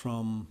those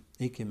from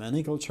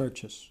ecumenical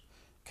churches,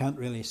 can't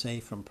really say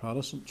from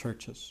Protestant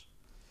churches,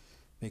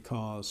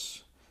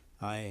 because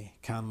I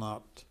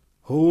cannot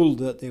hold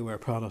that they were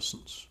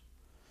Protestants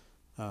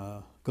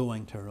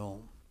going to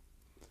Rome.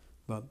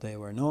 But they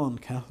were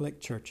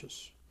non-Catholic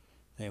churches.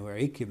 They were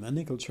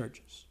ecumenical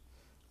churches,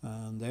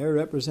 and their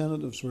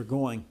representatives were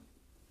going.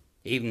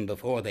 Even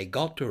before they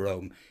got to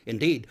Rome,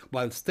 indeed,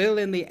 while still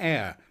in the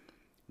air,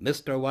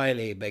 Mr.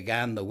 Wiley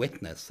began the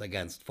witness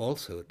against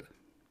falsehood.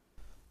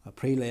 A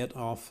prelate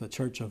of the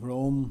Church of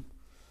Rome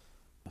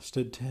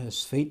stood to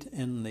his feet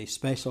in the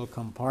special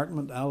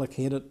compartment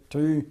allocated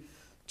to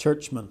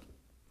churchmen,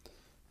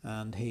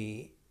 and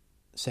he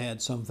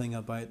said something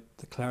about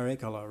the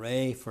clerical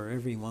array, for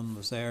everyone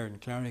was there in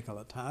clerical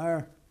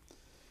attire,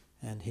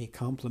 and he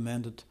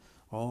complimented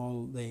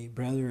all the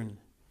brethren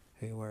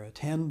who were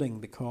attending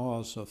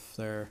because of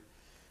their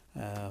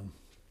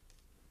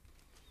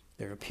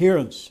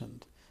appearance,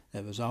 and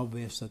it was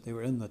obvious that they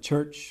were in the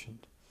church.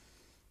 And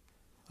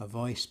a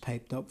voice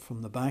piped up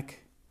from the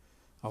back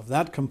of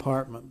that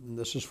compartment, and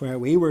this is where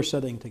we were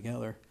sitting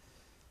together,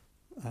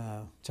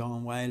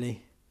 John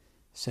Wiley,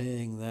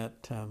 saying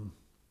that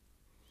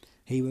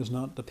he was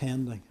not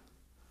depending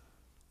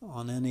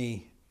on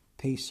any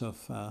piece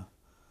of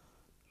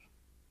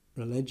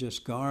religious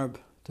garb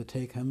to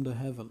take him to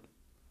heaven,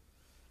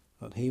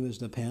 but he was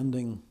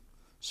depending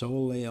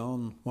solely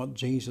on what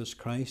Jesus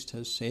Christ,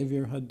 his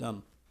Saviour, had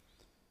done.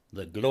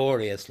 The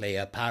gloriously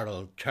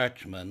apparelled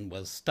churchman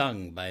was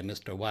stung by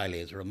Mr.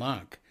 Wiley's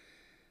remark,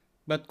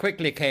 but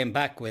quickly came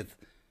back with,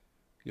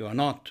 "You're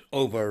not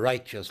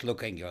over-righteous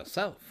looking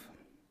yourself."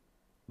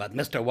 But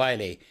Mr.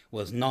 Wiley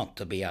was not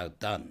to be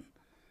outdone.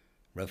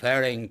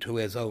 Referring to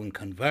his own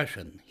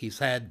conversion, he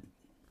said,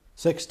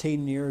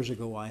 16 years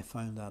ago I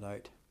found that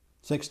out.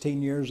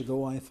 16 years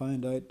ago I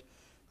found out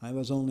I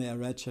was only a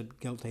wretched,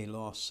 guilty,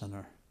 lost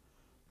sinner,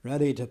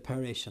 ready to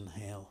perish in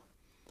hell.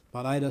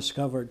 But I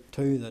discovered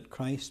too that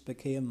Christ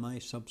became my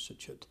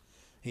substitute.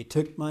 He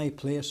took my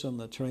place on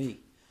the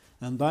tree,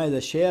 and by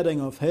the shedding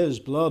of his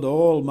blood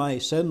all my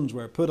sins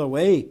were put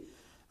away,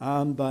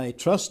 and by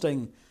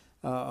trusting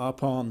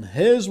upon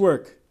his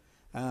work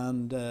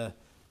and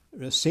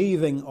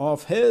receiving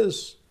of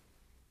his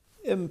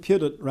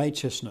imputed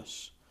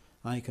righteousness,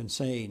 I can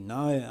say,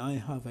 now I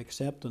have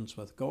acceptance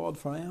with God,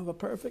 for I have a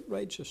perfect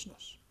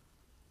righteousness.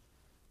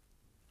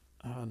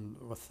 And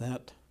with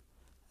that,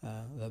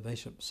 the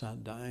bishop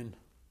sat down,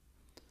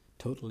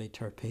 totally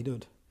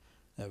torpedoed.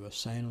 There was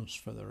silence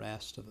for the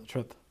rest of the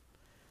trip.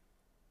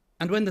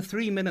 And when the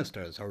 3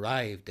 ministers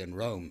arrived in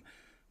Rome,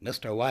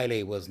 Mr.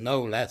 Wiley was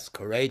no less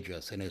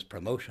courageous in his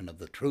promotion of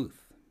the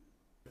truth.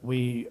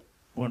 We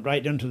went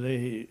right into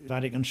the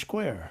Vatican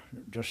Square,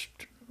 just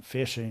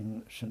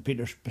facing St.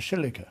 Peter's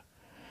Basilica.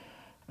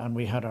 And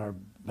we had our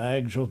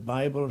bags of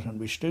Bibles, and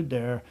we stood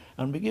there,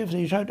 and we gave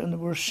these out, and they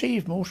were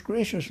received most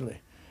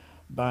graciously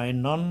by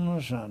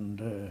nuns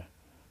and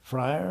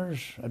friars.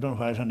 I don't know if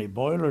there's any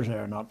boilers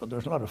there or not, but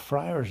there's a lot of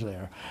friars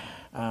there,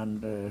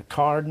 and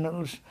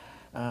cardinals,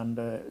 and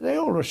they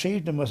all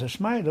received them with a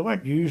smile. They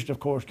weren't used, of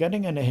course,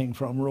 getting anything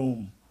from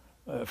Rome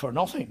for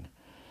nothing.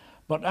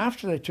 But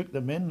after they took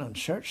them in and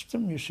searched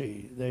them, you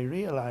see, they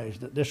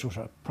realised that this was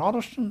a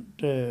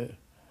Protestant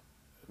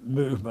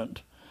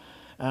movement,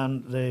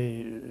 and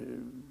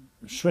the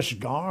Swiss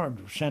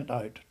Guard was sent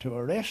out to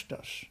arrest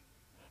us.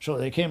 So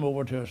they came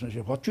over to us and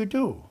said, "What do you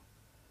do?"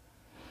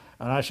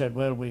 And I said,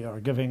 "Well, we are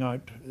giving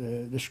out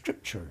the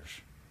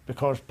scriptures,"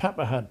 because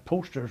Papa had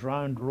posters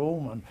round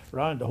Rome and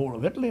round the whole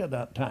of Italy at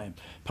that time.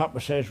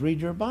 Papa says,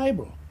 "Read your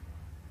Bible."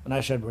 And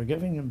I said, "We're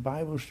giving them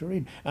Bibles to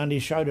read." And he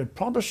shouted,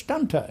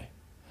 "Protestante."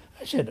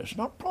 I said, "It's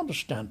not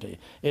Protestante.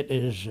 It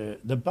is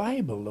the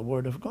Bible, the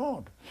Word of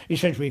God." He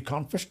says, "We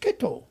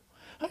confiscato."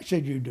 I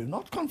said, you do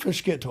not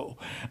confiscato.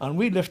 And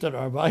we lifted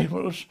our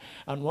Bibles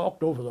and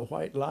walked over the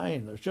white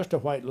line. There's just a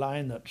white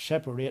line that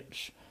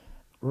separates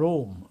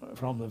Rome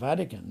from the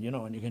Vatican, you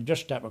know, and you can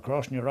just step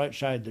across and you're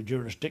outside the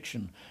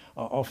jurisdiction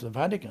of the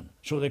Vatican.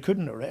 So they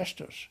couldn't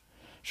arrest us.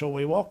 So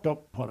we walked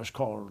up what is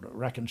called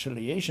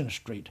Reconciliation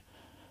Street,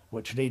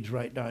 which leads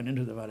right down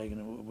into the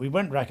Vatican. We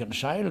weren't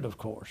reconciled, of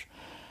course,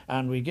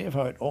 and we gave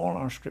out all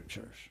our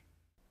scriptures.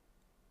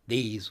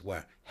 These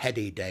were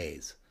heady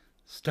days,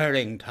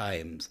 stirring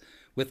times,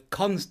 with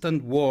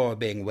constant war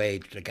being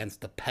waged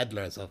against the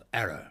peddlers of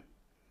error.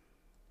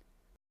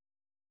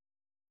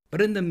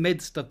 But in the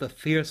midst of the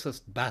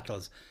fiercest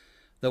battles,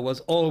 there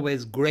was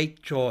always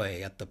great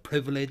joy at the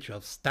privilege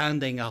of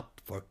standing up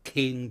for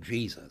King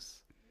Jesus.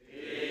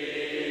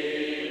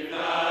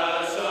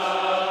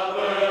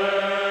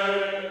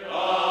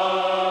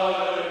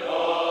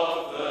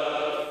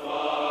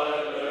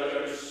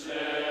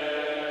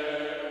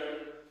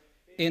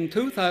 In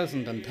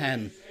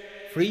 2010,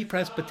 Free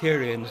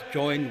Presbyterians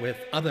joined with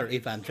other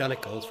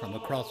evangelicals from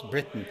across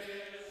Britain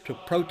to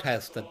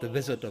protest at the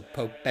visit of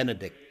Pope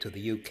Benedict to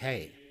the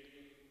UK.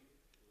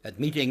 At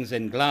meetings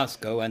in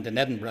Glasgow and in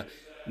Edinburgh,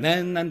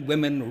 men and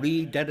women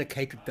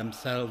rededicated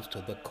themselves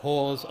to the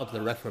cause of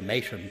the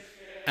Reformation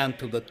and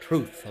to the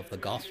truth of the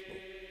gospel.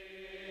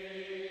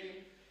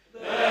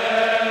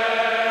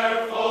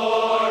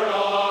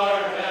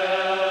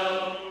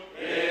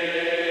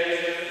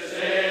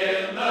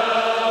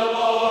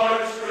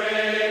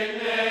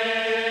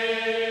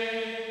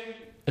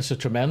 It's a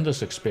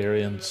tremendous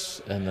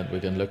experience in that we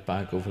can look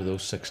back over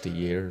those 60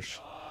 years,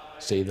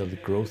 see the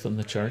growth in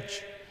the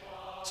church.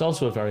 It's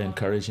also a very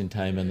encouraging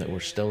time in that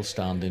we're still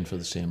standing for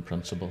the same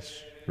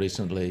principles.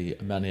 Recently,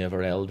 many of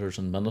our elders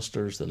and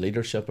ministers, the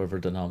leadership of our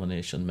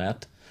denomination,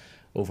 met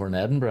over in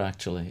Edinburgh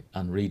actually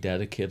and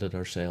rededicated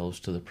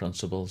ourselves to the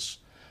principles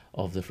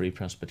of the Free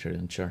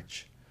Presbyterian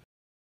Church.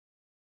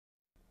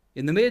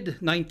 In the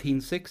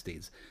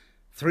mid-1960s,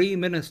 3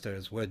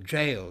 ministers were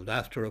jailed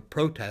after a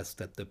protest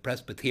at the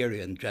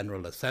Presbyterian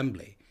General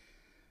Assembly.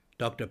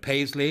 Dr.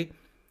 Paisley,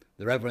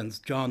 the Reverends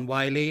John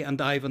Wiley and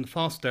Ivan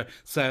Foster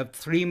served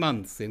 3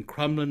 months in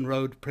Crumlin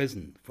Road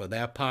Prison for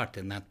their part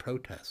in that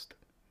protest.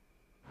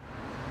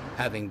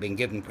 Having been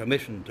given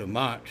permission to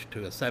march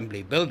to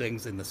Assembly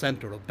buildings in the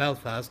centre of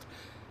Belfast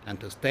and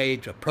to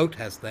stage a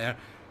protest there,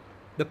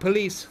 the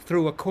police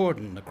threw a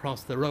cordon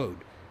across the road,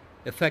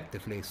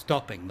 effectively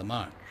stopping the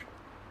march.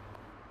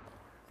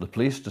 The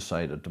police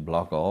decided to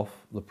block off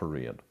the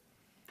parade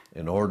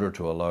in order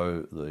to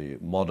allow the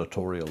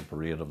monitorial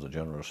parade of the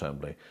General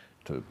Assembly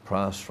to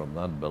pass from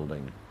that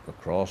building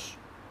across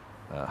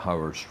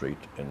Howard Street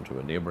into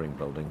a neighbouring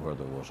building where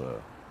there was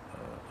a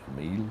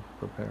meal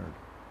prepared.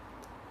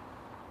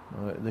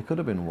 They could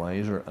have been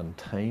wiser and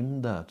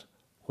timed that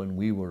when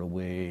we were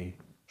away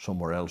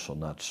somewhere else on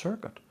that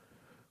circuit,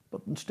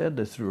 but instead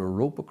they threw a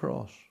rope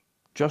across,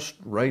 just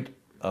right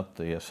at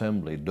the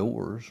assembly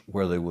doors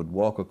where they would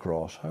walk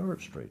across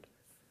Howard Street.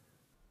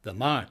 The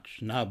march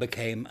now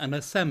became an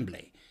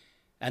assembly,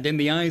 and in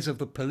the eyes of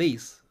the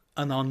police,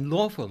 an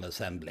unlawful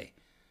assembly.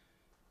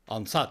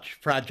 On such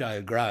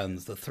fragile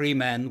grounds, the 3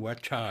 men were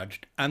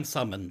charged and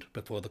summoned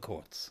before the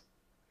courts.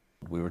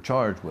 We were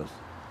charged with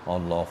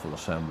unlawful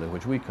assembly,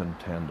 which we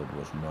contended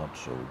was not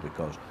so,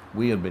 because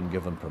we had been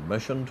given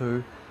permission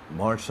to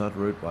march that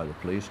route by the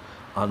police,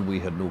 and we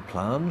had no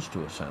plans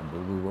to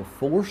assemble. We were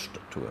forced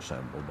to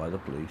assemble by the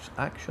police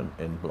action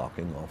in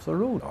blocking off the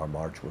road. Our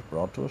march was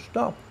brought to a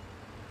stop,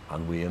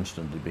 and we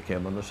instantly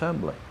became an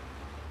assembly.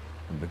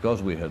 And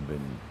because we had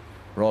been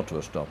brought to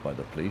a stop by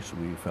the police,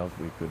 we felt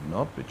we could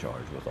not be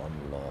charged with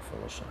unlawful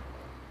assembly.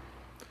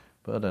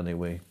 But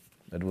anyway,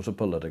 it was a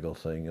political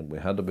thing, and we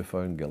had to be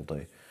found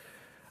guilty,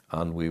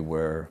 and we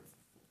were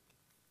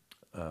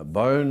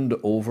bound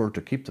over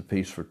to keep the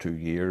peace for 2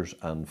 years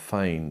and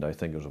fined, I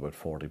think it was about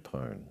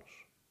 £40.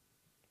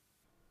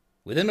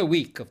 Within a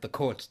week of the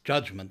court's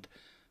judgment,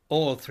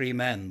 all 3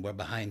 men were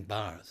behind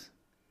bars.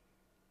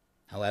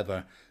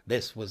 However,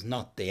 this was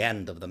not the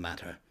end of the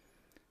matter.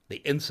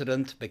 The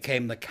incident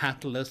became the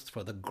catalyst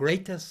for the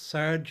greatest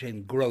surge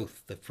in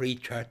growth the Free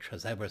Church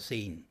has ever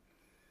seen.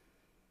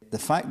 The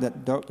fact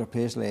that Dr.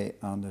 Paisley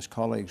and his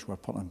colleagues were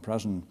put in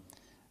prison,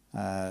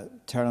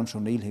 Terence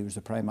O'Neill, he was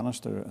the Prime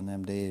Minister in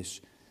them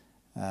days,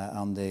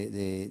 and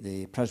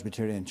the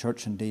Presbyterian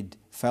Church indeed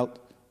felt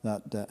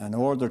that in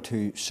order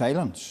to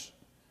silence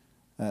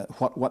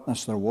what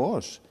witness there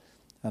was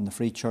in the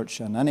Free Church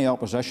and any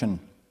opposition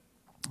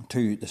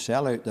to the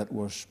sellout that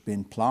was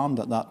being planned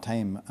at that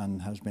time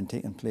and has been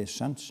taking place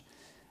since,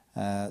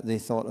 they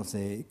thought if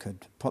they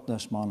could put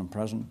this man in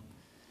prison,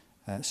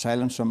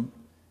 silence him,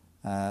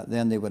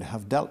 then they would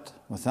have dealt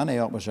with any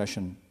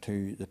opposition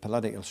to the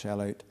political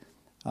sellout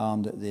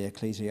and the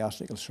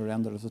ecclesiastical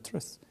surrender of the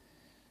truth.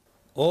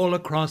 All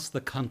across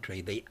the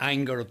country, the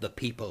anger of the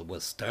people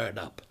was stirred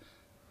up.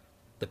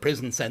 The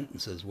prison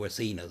sentences were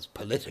seen as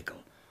political.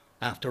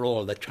 After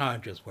all, the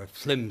charges were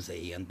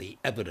flimsy and the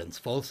evidence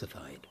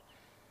falsified.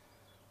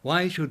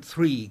 Why should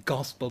 3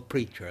 gospel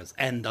preachers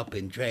end up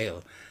in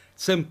jail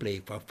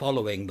simply for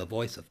following the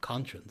voice of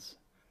conscience?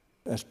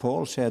 As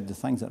Paul said, the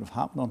things that have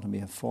happened unto me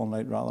have fallen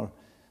out rather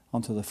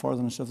unto the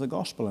furtherance of the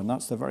gospel, and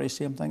that's the very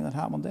same thing that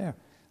happened there.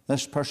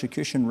 This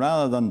persecution,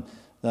 rather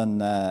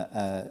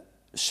than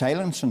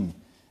silencing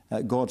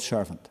God's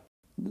servant,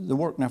 the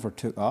work never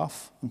took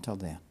off until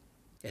then.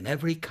 In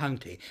every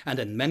county and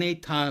in many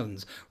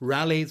towns,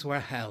 rallies were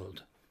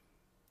held.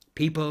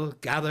 People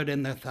gathered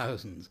in their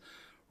thousands.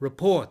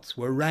 Reports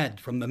were read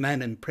from the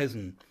men in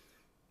prison,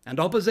 and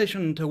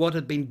opposition to what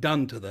had been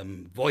done to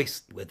them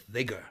voiced with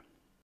vigour.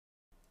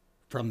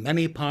 From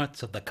many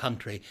parts of the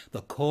country,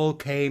 the call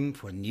came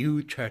for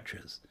new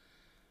churches,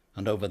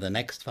 and over the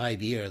next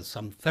 5 years,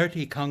 some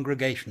 30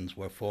 congregations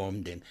were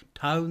formed in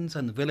towns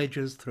and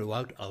villages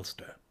throughout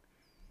Ulster.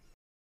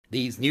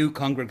 These new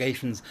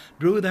congregations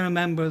drew their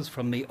members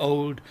from the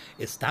old,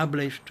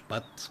 established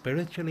but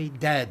spiritually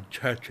dead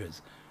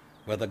churches,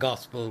 where the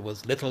gospel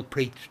was little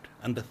preached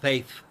and the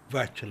faith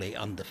virtually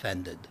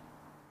undefended.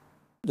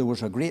 There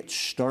was a great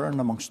stirring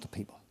amongst the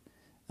people.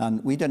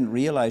 And we didn't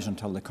realise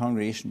until the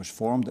congregation was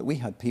formed that we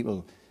had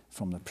people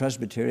from the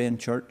Presbyterian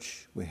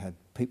Church, we had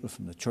people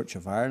from the Church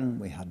of Ireland,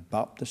 we had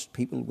Baptist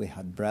people, we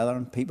had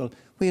Brethren people,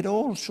 we had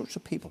all sorts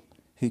of people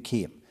who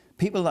came.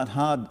 People that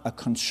had a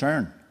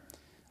concern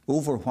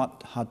over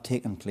what had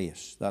taken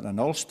place, that in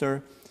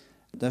Ulster,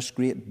 this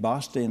great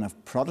bastion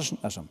of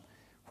Protestantism,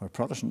 where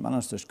Protestant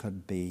ministers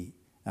could be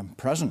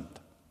imprisoned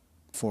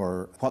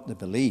for what they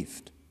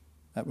believed,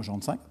 it was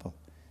unthinkable.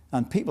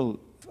 And people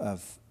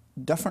of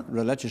different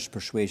religious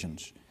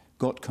persuasions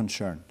got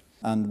concerned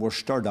and were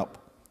stirred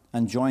up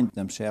and joined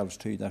themselves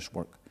to this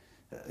work.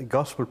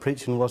 Gospel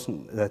preaching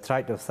wasn't the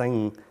attractive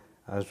thing,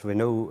 as we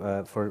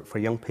know, for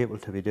young people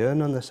to be doing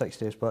in the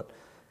 60s, but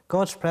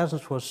God's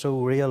presence was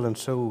so real, and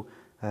so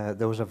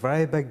there was a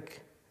very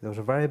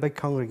big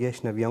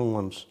congregation of young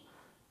ones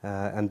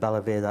in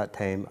Bellevue that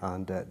time,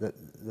 and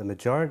the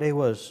majority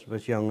was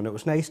young, and it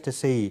was nice to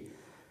see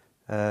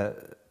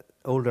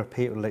older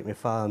people like my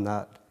father and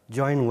that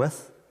join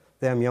with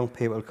them young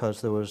people,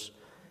 because it was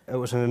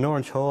in an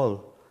orange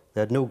hall. They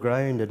had no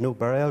ground, they had no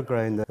burial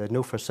ground, they had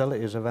no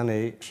facilities of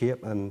any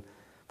shape, and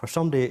for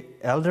somebody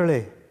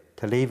elderly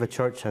to leave a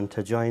church and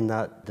to join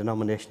that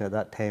denomination at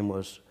that time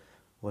was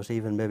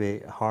even maybe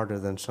harder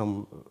than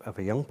some of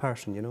a young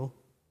person, you know.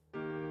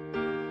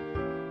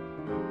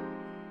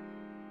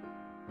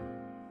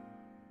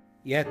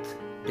 Yet,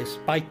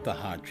 despite the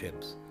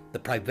hardships, the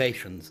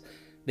privations,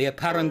 the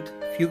apparent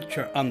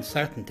future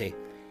uncertainty,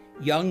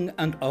 young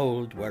and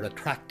old were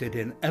attracted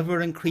in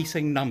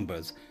ever-increasing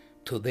numbers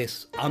to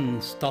this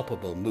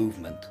unstoppable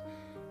movement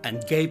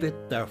and gave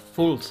it their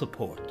full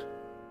support.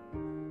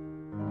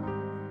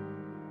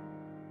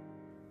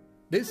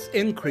 This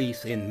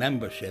increase in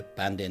membership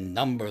and in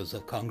numbers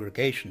of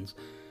congregations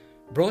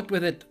brought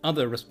with it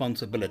other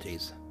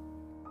responsibilities.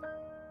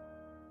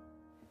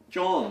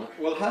 John,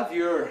 we'll have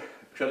your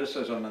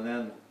criticism and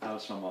then I'll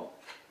sum up.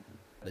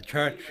 The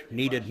church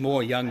needed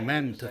more young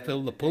men to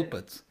fill the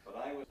pulpits.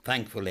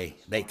 Thankfully,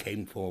 they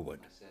came forward.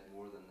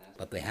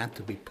 But they had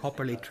to be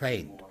properly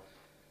trained,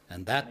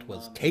 and that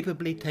was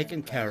capably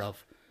taken care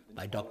of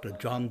by Dr.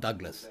 John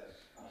Douglas,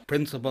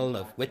 principal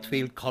of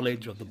Whitfield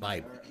College of the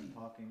Bible.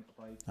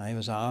 I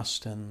was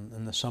asked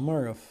in the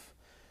summer of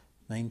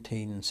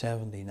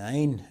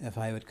 1979 if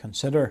I would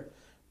consider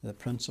the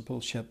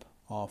principalship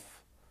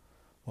of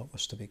what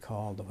was to be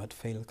called the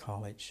Whitfield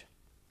College.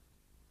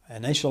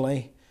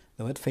 Initially,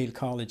 the Whitfield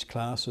College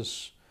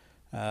classes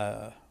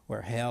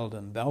were held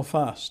in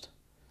Belfast.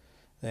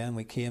 Then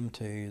we came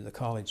to the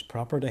college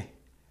property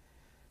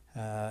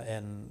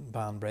in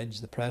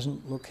Banbridge, the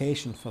present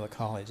location for the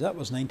college. That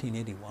was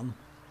 1981.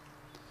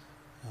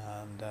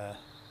 And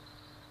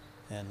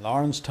in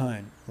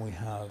Lawrencetown we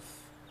have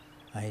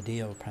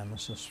ideal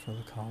premises for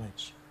the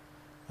college.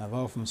 I've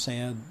often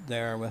said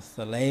there, with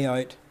the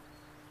layout,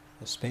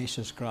 the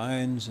spacious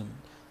grounds and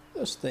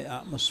just the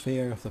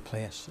atmosphere of the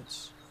place,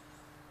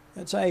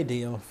 it's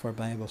ideal for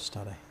Bible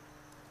study.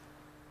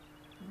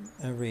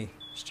 Every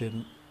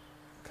student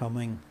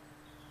coming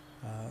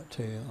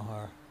to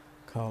our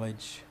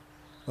college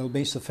will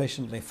be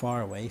sufficiently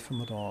far away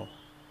from it all.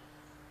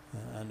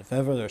 And if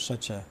ever there's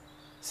such a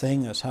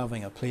thing as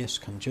having a place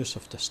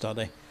conducive to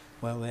study,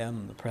 well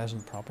then the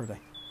present property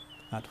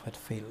at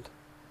Whitfield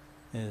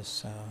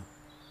is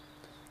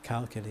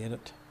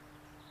calculated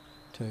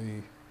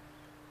to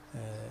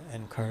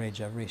encourage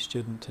every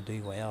student to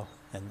do well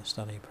in the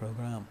study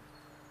programme.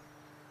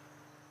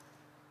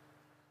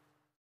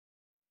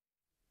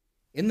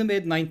 In the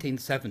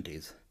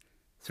mid-1970s,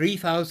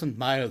 3,000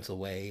 miles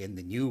away in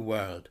the New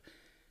World,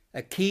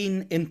 a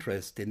keen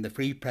interest in the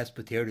Free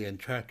Presbyterian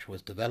Church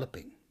was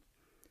developing.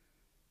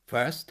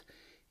 First,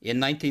 in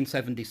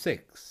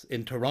 1976,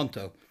 in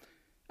Toronto,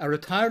 a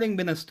retiring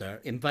minister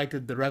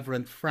invited the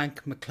Reverend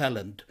Frank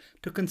McClelland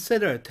to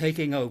consider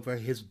taking over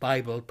his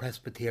Bible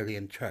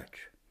Presbyterian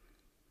Church.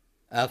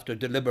 After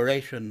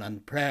deliberation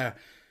and prayer,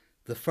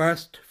 the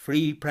first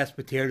Free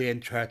Presbyterian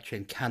Church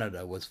in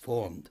Canada was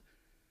formed,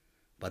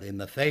 but in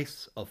the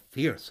face of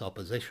fierce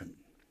opposition.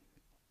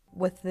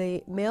 With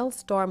the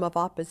maelstrom of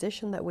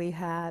opposition that we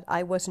had,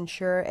 I wasn't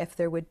sure if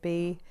there would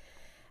be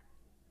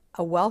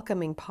a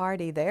welcoming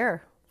party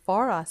there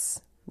for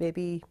us,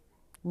 maybe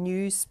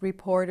news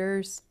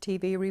reporters,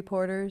 TV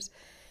reporters,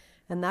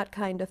 and that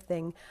kind of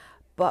thing.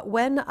 But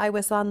when I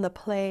was on the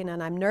plane,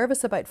 and I'm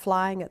nervous about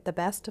flying at the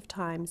best of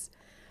times,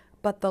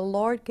 but the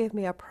Lord gave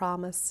me a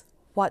promise,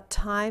 what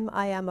time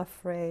I am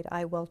afraid,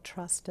 I will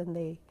trust in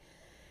thee.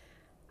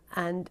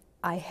 And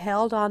I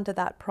held on to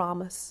that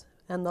promise,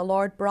 and the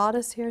Lord brought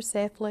us here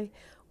safely.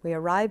 We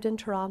arrived in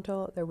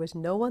Toronto, there was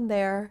no one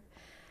there,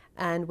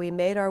 and we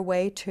made our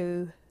way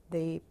to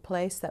the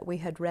place that we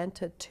had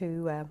rented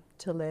to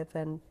live.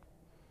 And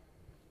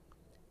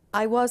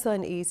I was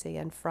uneasy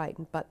and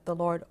frightened, but the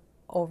Lord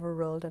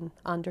overruled and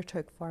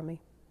undertook for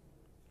me.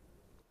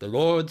 The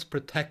Lord's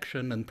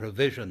protection and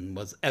provision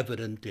was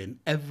evident in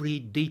every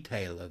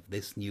detail of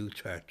this new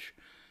church,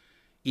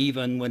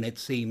 even when it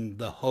seemed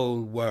the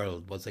whole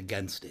world was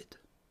against it.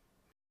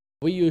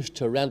 We used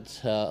to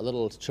rent a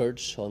little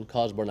church on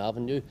Cosburn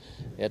Avenue.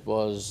 It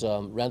was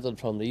rented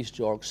from the East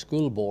York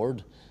School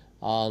Board,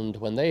 and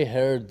when they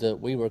heard that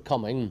we were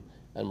coming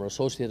and were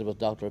associated with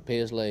Dr.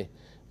 Paisley,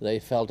 they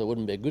felt it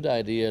wouldn't be a good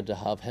idea to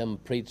have him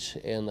preach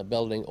in a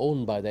building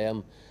owned by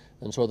them,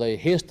 and so they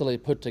hastily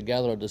put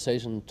together a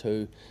decision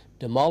to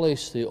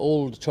demolish the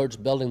old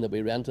church building that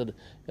we rented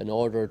in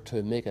order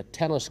to make a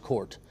tennis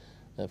court.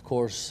 Of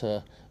course,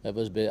 it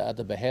was at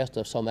the behest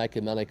of some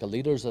ecumenical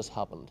leaders this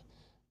happened.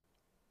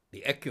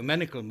 The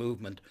ecumenical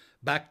movement,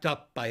 backed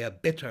up by a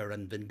bitter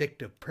and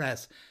vindictive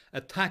press,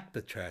 attacked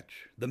the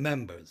church, the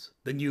members,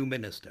 the new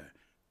minister,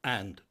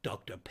 and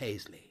Dr.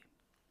 Paisley.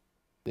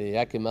 The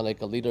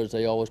ecumenical leaders,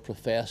 they always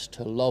profess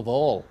to love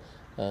all,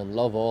 and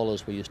love all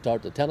is where you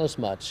start the tennis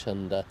match,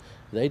 and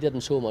they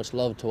didn't show much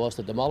love to us.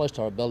 They demolished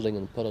our building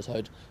and put us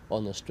out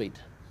on the street.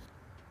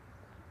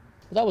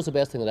 But that was the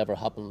best thing that ever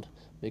happened,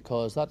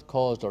 because that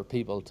caused our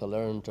people to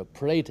learn to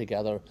pray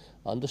together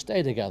and to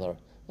stay together.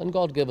 And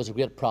God gave us a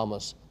great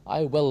promise: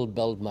 I will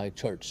build my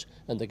church,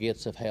 and the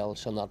gates of hell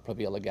shall not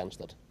prevail against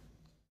it.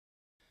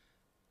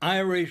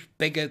 Irish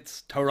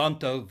bigots,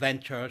 Toronto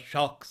venture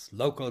shocks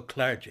local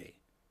clergy,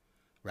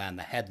 ran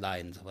the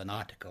headlines of an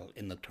article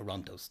in the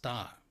Toronto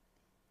Star.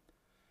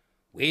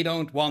 We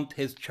don't want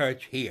his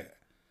church here,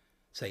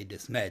 say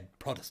dismayed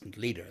Protestant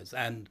leaders,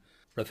 and,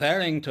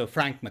 referring to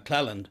Frank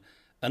McClelland,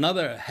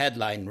 another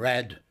headline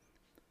read,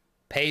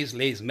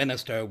 Paisley's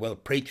minister will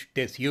preach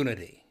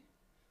disunity.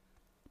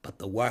 But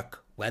the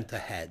work went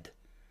ahead.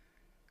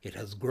 It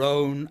has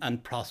grown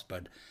and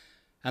prospered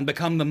and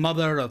become the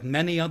mother of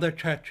many other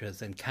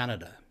churches in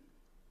Canada.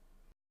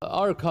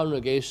 Our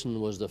congregation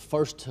was the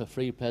first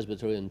Free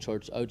Presbyterian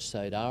Church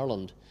outside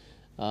Ireland,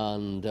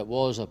 and it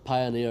was a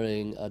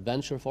pioneering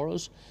adventure for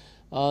us.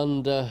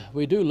 And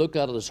we do look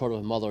at it as sort of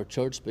a mother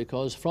church,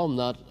 because from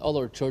that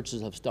other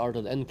churches have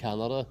started in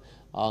Canada,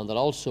 and it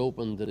also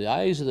opened the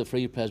eyes of the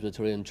Free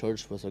Presbyterian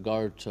Church with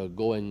regard to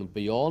going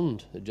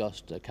beyond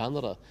just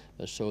Canada.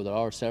 So there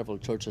are several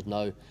churches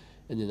now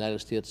in the United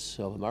States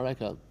of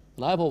America.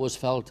 And I've always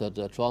felt that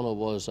Toronto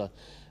was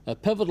a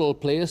pivotal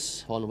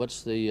place on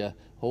which the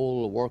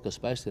whole work,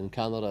 especially in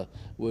Canada,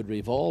 would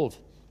revolve.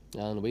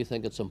 And we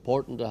think it's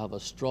important to have a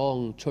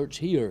strong church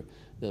here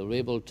that are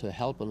able to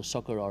help and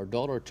succour our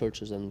daughter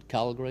churches in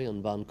Calgary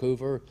and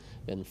Vancouver,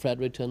 in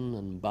Fredericton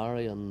and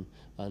Barrie and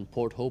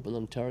Port Hope in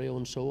Ontario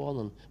and so on.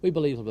 And we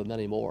believe there'll be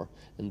many more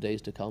in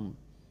days to come.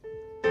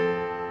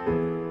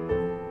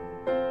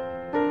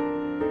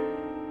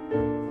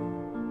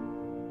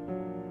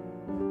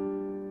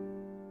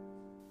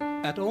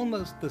 At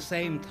almost the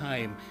same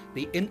time,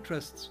 the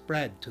interest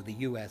spread to the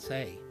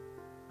USA,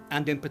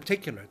 and in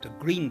particular to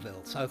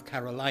Greenville, South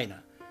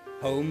Carolina,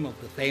 home of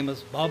the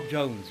famous Bob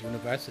Jones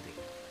University.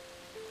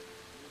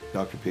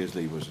 Dr.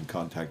 Paisley was in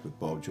contact with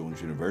Bob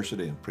Jones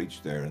University and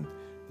preached there, and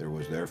there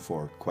was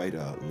therefore quite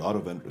a lot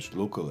of interest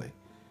locally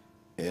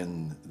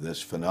in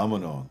this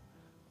phenomenon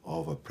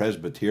of a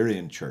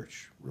Presbyterian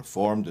church,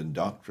 reformed in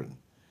doctrine,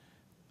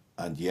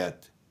 and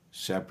yet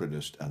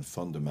separatist and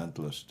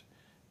fundamentalist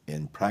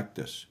in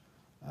practice,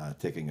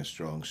 taking a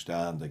strong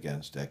stand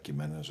against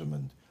ecumenism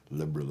and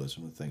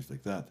liberalism and things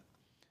like that.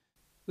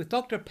 With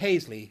Dr.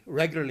 Paisley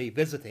regularly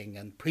visiting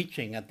and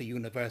preaching at the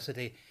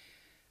university,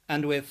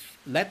 and with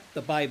Let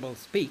the Bible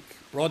Speak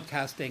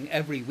broadcasting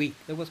every week,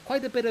 there was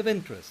quite a bit of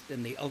interest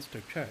in the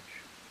Ulster Church.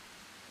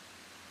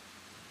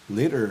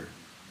 Later,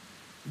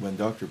 when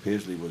Dr.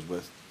 Paisley was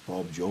with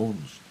Bob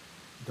Jones,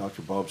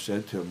 Dr. Bob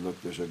said to him,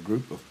 look, there's a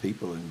group of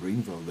people in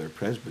Greenville, they're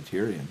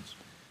Presbyterians,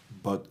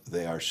 but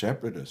they are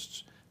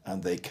separatists,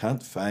 and they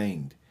can't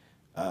find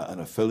an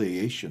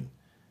affiliation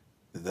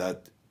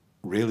that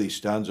really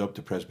stands up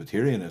to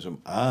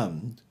Presbyterianism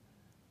and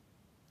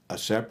a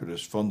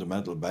separatist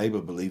fundamental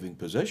Bible-believing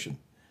position.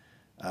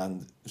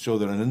 And so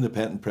they're an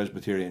independent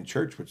Presbyterian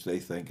church, which they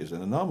think is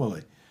an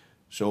anomaly.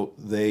 So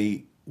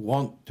they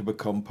want to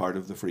become part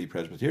of the Free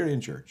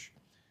Presbyterian Church.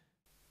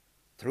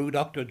 Through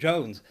Dr.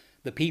 Jones,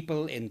 the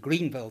people in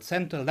Greenville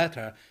sent a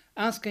letter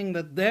asking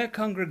that their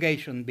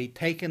congregation be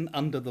taken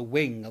under the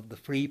wing of the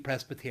Free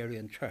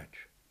Presbyterian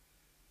Church.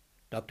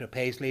 Dr.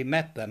 Paisley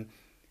met them,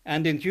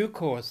 and in due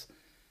course,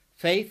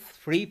 Faith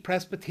Free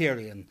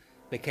Presbyterian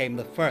became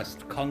the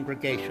first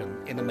congregation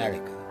in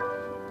America.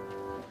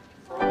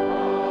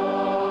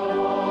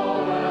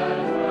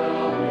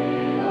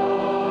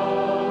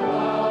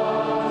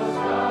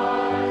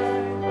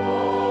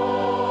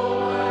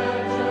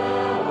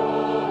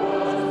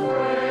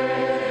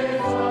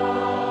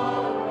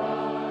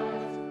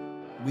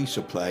 We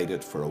supplied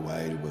it for a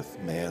while with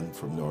men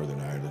from Northern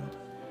Ireland,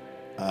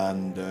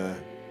 and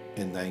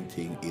in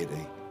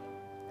 1980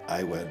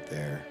 I went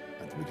there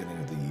at the beginning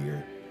of the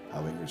year,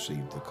 having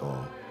received the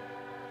call.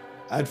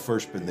 I'd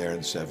first been there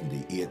in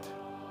 78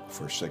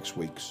 for 6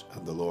 weeks,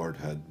 and the Lord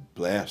had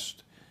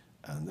blessed,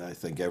 and I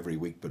think every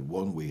week but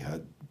one we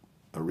had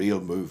a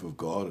real move of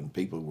God and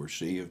people were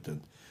saved,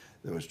 and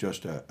there was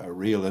just a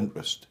real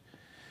interest.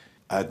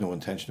 I had no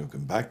intention of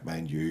going back,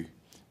 mind you,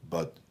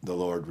 but the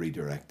Lord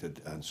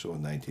redirected, and so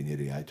in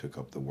 1980 I took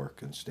up the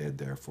work and stayed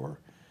there for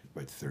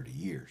about 30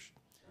 years.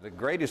 The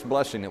greatest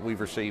blessing that we've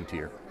received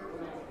here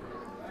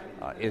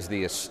is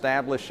the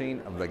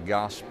establishing of the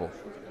gospel,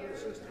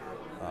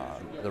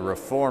 the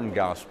Reformed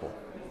gospel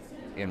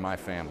in my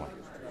family.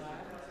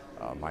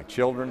 My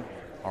children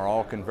are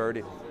all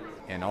converted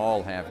and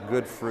all have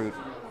good fruit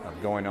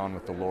of going on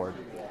with the Lord.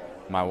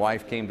 My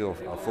wife came to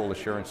a full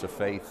assurance of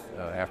faith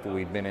after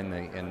we'd been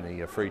in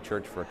the Free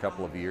Church for a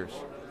couple of years.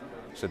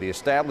 So the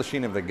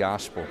establishing of the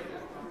gospel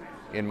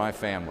in my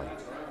family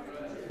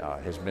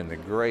has been the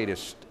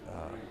greatest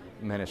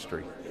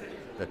ministry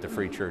that the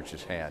Free Church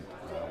has had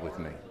with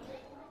me.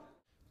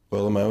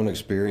 Well, in my own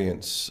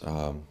experience,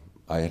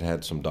 I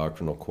had some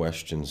doctrinal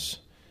questions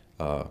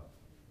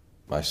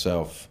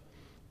myself,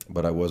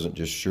 but I wasn't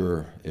just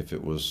sure if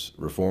it was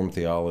Reformed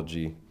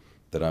theology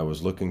that I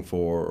was looking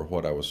for or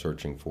what I was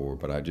searching for,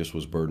 but I just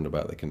was burdened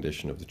about the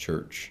condition of the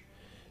church,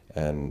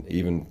 and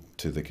even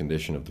to the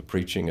condition of the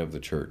preaching of the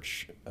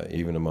church,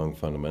 even among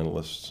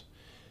fundamentalists.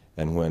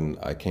 And when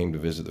I came to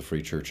visit the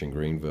Free Church in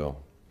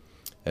Greenville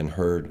and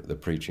heard the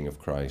preaching of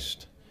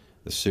Christ,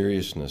 the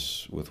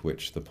seriousness with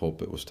which the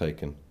pulpit was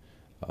taken,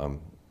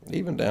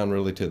 even down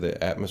really to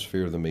the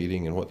atmosphere of the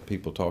meeting and what the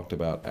people talked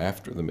about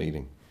after the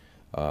meeting,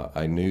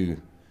 I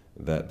knew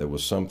that there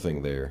was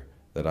something there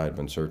that I had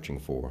been searching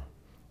for,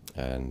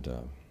 and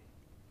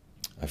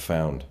I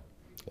found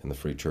in the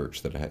Free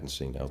Church that I hadn't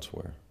seen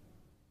elsewhere.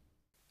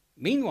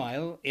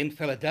 Meanwhile, in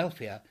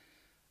Philadelphia,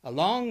 a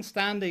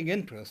long-standing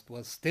interest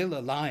was still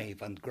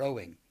alive and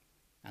growing,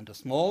 and a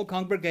small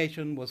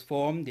congregation was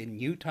formed in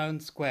Newtown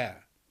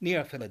Square,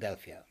 near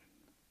Philadelphia.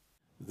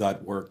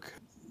 That work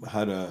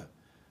had a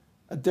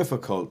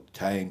difficult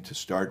time to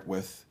start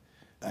with.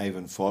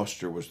 Ivan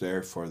Foster was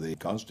there for the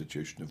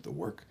constitution of the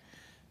work,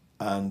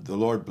 and the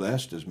Lord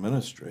blessed his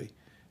ministry,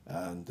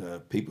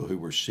 and people who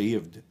were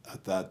saved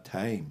at that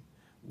time.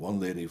 One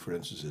lady, for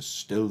instance, is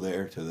still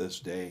there to this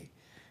day.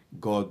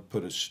 God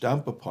put a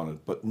stamp upon it,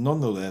 but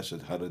nonetheless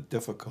it had a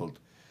difficult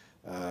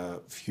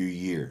few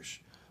years.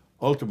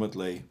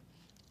 Ultimately,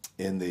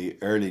 in the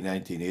early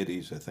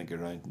 1980s, I think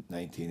around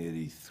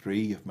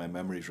 1983, if my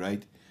memory's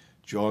right,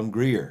 John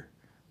Greer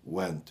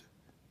went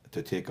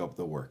to take up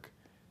the work.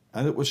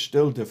 And it was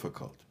still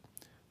difficult.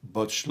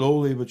 But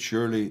slowly but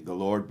surely the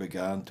Lord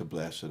began to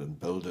bless it and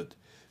build it.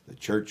 The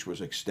church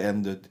was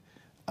extended,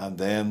 and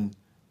then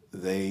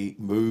they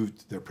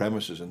moved their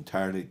premises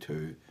entirely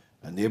to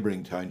a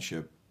neighbouring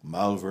township,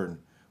 Malvern,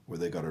 where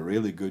they got a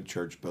really good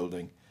church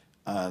building,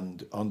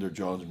 and under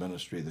John's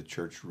ministry the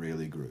church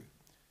really grew.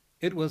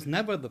 It was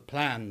never the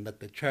plan that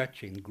the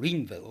church in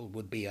Greenville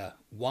would be a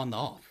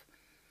one-off.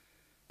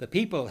 The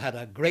people had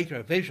a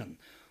greater vision,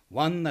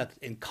 one that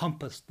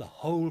encompassed the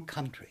whole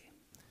country.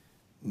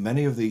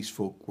 Many of these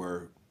folk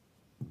were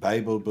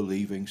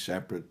Bible-believing,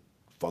 separate,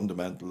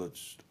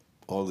 fundamentalists,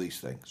 all these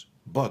things.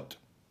 But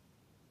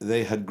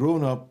they had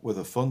grown up with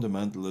a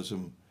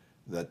fundamentalism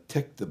that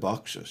ticked the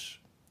boxes,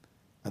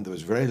 and there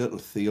was very little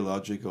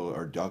theological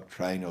or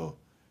doctrinal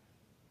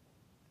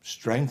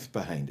strength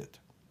behind it.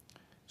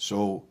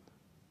 So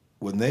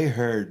when they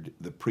heard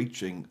the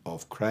preaching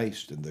of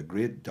Christ and the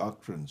great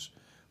doctrines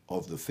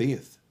of the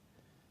faith,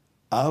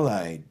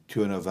 allied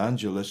to an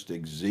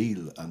evangelistic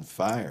zeal and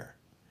fire,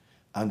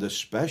 and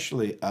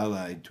especially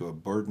allied to a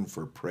burden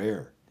for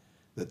prayer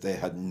that they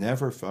had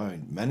never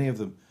found, many of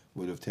them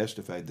would have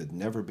testified they'd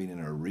never been in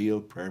a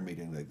real prayer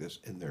meeting like this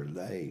in their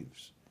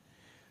lives.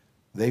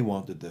 They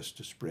wanted this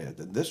to spread,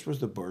 and this was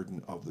the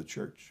burden of the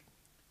church.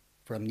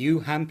 From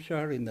New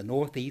Hampshire in the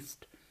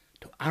northeast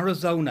to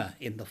Arizona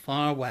in the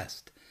far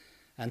west,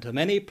 and to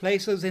many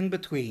places in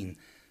between,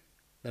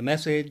 the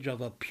message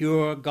of a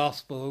pure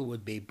gospel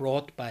would be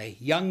brought by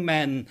young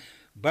men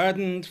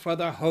burdened for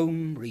their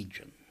home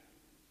region.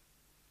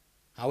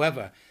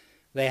 However,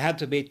 they had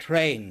to be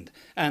trained,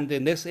 and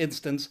in this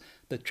instance,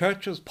 the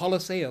church's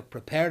policy of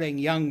preparing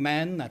young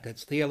men at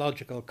its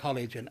theological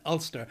college in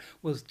Ulster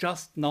was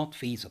just not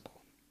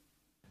feasible.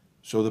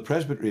 So the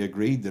presbytery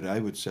agreed that I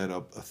would set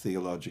up a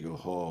theological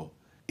hall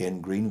in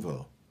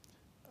Greenville,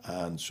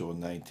 and so in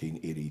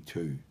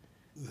 1982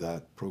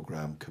 that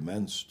program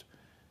commenced.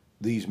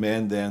 These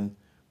men then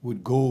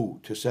would go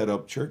to set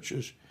up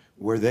churches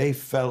where they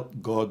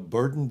felt God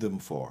burdened them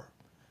for.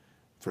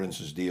 For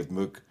instance, Dave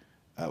Mook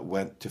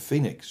went to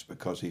Phoenix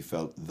because he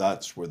felt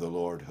that's where the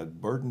Lord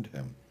had burdened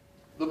him.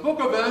 The book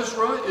of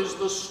Ezra is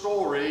the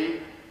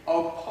story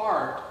of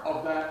part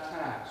of that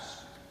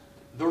task,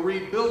 the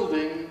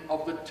rebuilding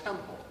of the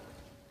temple.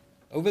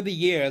 Over the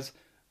years,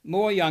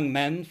 more young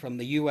men from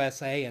the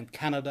USA and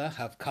Canada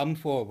have come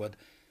forward,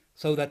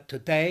 so that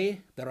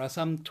today there are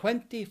some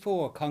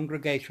 24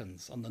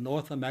 congregations on the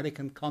North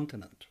American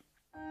continent.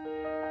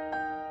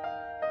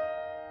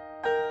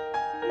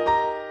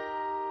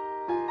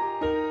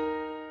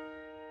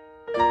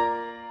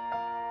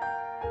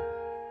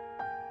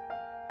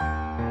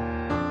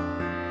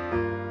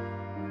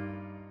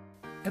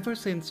 Ever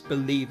since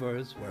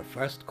believers were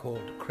first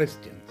called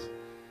Christians,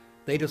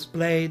 they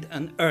displayed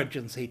an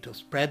urgency to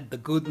spread the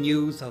good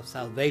news of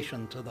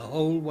salvation to the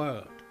whole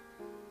world.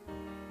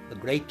 The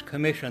Great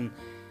Commission,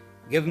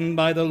 given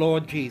by the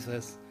Lord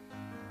Jesus,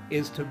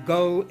 is to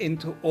go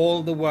into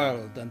all the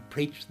world and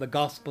preach the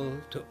gospel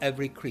to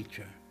every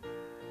creature.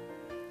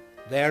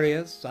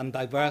 Various and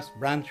diverse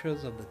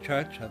branches of the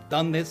Church have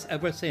done this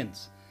ever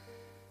since,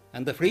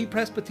 and the Free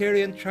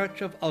Presbyterian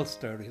Church of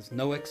Ulster is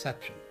no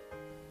exception.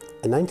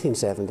 In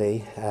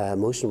 1970, a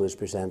motion was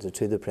presented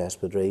to the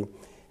Presbytery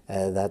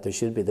that there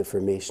should be the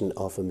formation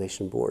of a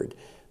mission board.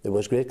 There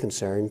was great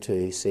concern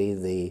to see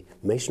the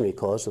missionary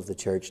cause of the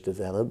church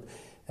develop.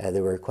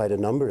 There were quite a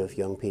number of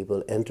young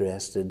people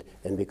interested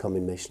in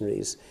becoming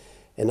missionaries.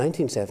 In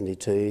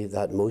 1972,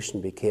 that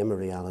motion became a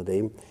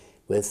reality,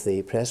 with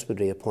the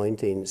Presbytery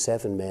appointing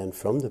 7 men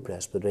from the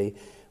Presbytery.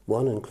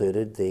 One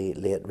included the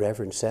late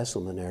Reverend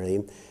Cecil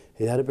Maneri,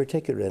 who had a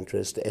particular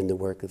interest in the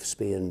work of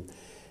Spain.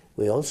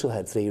 We also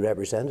had 3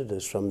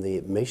 representatives from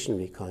the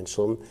Missionary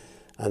Council,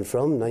 and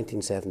from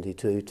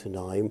 1972 to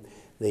now,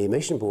 the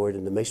Mission Board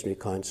and the Missionary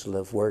Council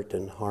have worked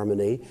in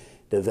harmony,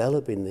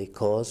 developing the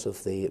cause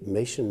of the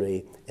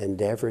missionary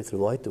endeavour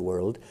throughout the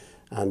world,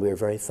 and we're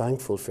very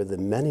thankful for the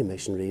many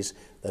missionaries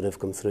that have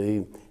come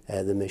through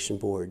the Mission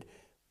Board.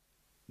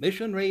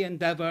 Missionary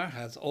endeavour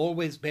has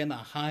always been a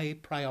high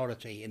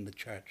priority in the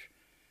Church.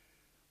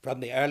 From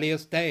the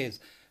earliest days,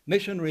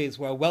 missionaries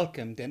were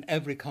welcomed in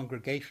every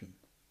congregation.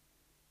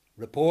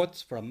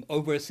 Reports from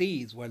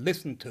overseas were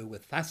listened to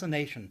with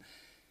fascination,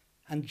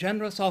 and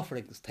generous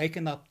offerings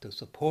taken up to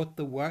support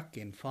the work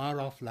in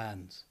far-off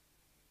lands.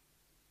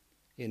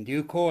 In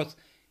due course,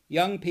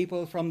 young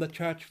people from the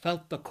Church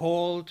felt the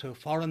call to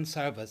foreign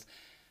service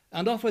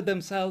and offered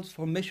themselves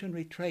for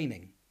missionary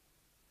training.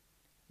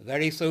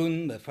 Very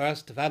soon the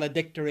first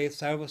valedictory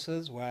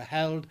services were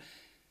held,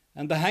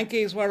 and the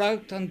hankies were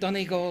out on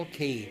Donegal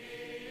Quay.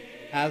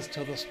 As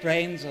to the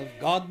strains of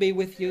 "God be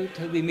with you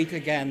till we meet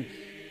again,"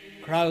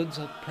 crowds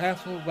of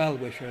prayerful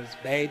well-wishers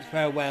bade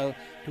farewell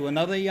to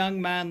another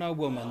young man or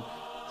woman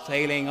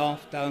sailing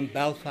off down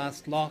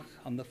Belfast Lough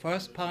on the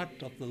first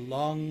part of the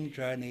long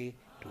journey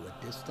to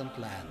a distant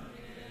land.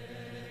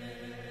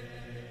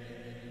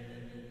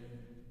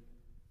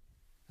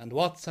 And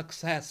what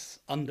success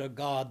under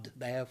God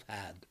they have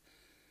had.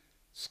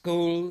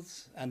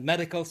 Schools and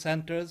medical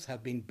centres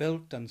have been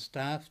built and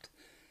staffed,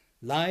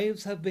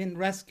 lives have been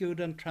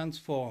rescued and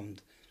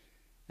transformed,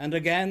 and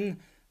again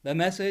the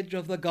message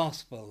of the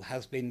gospel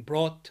has been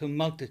brought to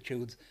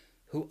multitudes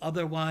who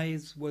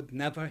otherwise would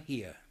never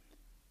hear.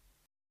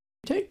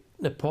 Take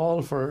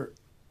Nepal, for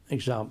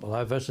example.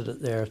 I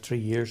visited there 3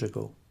 years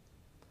ago.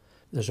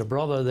 There's a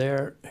brother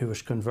there who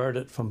was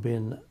converted from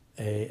being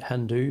a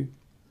Hindu,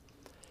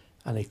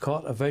 and he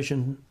caught a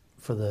vision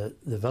for the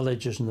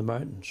villages in the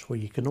mountains where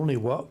you can only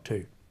walk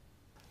to.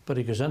 But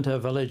he goes into a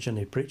village and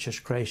he preaches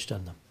Christ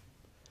in them.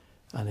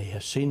 And he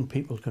has seen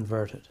people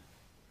converted.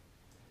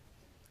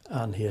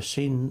 And he has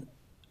seen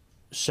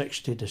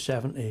 60 to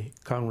 70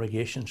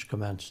 congregations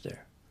commence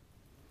there.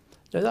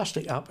 Now that's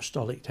like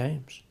apostolic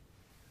times.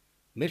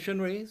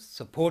 Missionaries,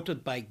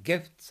 supported by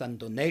gifts and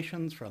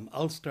donations from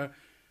Ulster,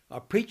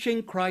 are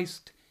preaching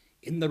Christ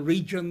in the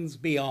regions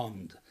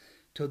beyond,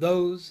 to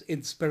those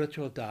in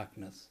spiritual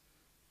darkness,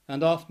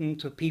 and often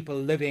to people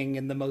living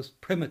in the most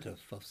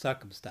primitive of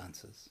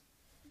circumstances.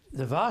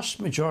 The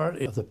vast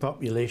majority of the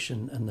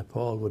population in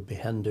Nepal would be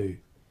Hindu,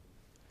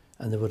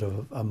 and they would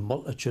have a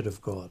multitude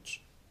of gods.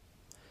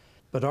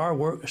 But our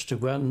work is to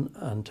go in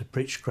and to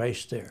preach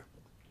Christ there.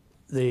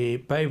 The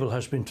Bible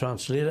has been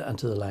translated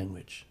into the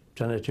language.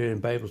 Trinitarian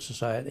Bible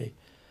Society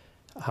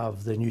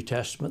have the New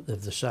Testament, they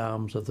have the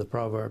Psalms, they have the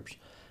Proverbs,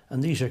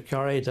 and these are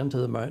carried into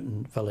the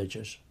mountain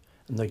villages,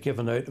 and they're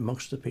given out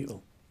amongst the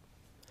people.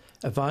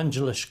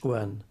 Evangelists go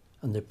in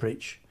and they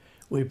preach.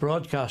 We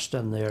broadcast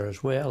in there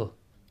as well.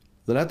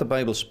 The Let the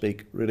Bible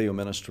Speak radio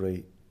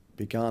ministry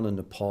began in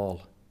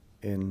Nepal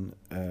in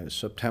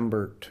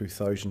September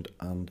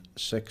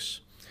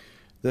 2006.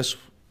 This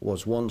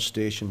was one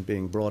station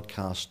being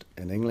broadcast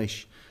in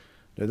English.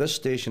 Now this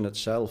station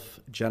itself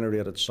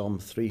generated some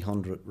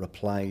 300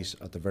 replies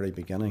at the very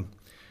beginning.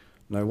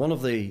 Now one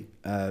of the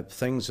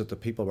things that the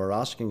people were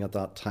asking at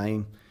that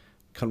time,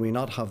 can we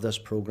not have this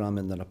program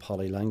in the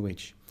Nepali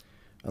language?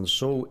 And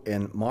so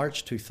in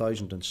March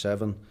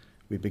 2007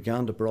 we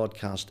began to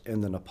broadcast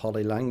in the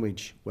Nepali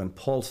language when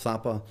Paul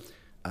Thapa,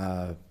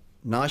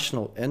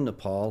 national in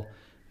Nepal,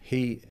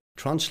 he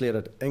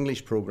translated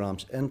English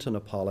programs into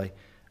Nepali,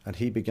 and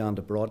he began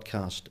to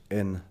broadcast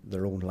in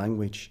their own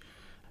language.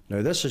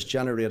 Now this has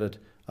generated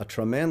a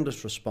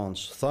tremendous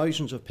response.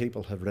 Thousands of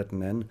people have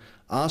written in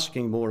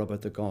asking more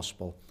about the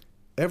gospel.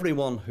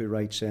 Everyone who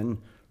writes in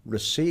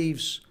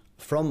receives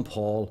from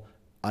Paul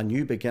a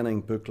new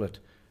beginning booklet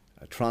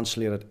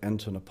translated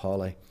into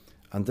Nepali,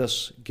 and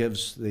this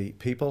gives the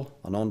people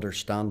an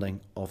understanding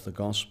of the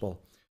gospel.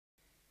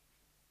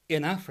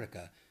 In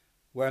Africa,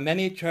 where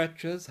many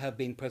churches have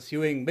been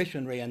pursuing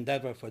missionary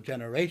endeavour for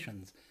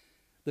generations,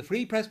 the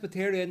Free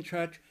Presbyterian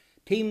Church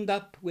teamed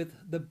up with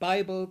the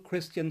Bible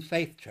Christian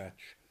Faith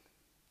Church.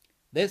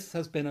 This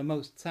has been a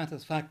most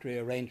satisfactory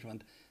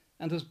arrangement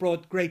and has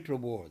brought great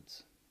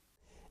rewards.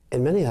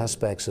 In many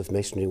aspects of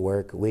missionary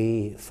work,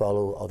 we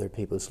follow other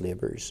people's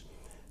labours.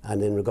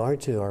 And in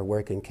regard to our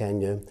work in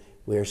Kenya,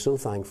 we are so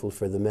thankful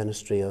for the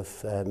ministry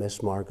of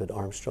Miss Margaret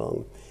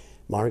Armstrong.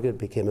 Margaret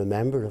became a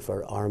member of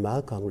our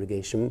Armagh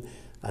congregation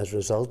as a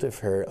result of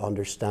her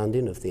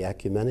understanding of the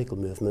ecumenical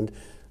movement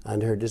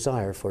and her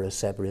desire for a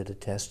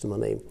separated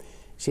testimony.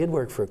 She had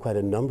worked for quite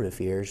a number of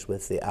years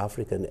with the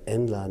African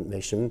Inland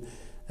Mission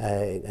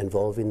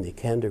involving the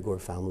Kendergore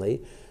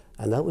family,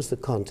 and that was the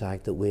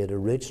contact that we had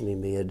originally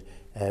made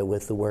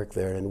with the work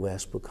there in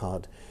West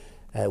Pokot.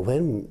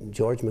 When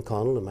George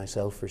McConnell and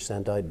myself were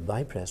sent out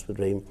by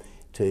Presbytery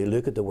to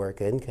look at the work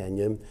in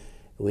Kenya,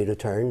 we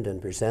returned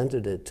and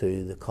presented it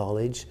to the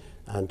college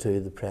and to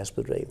the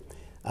Presbytery.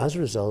 As a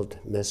result,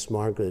 Miss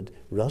Margaret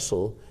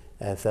Russell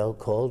felt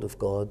called of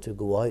God to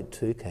go out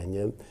to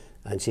Kenya,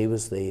 and she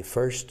was the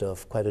first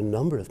of quite a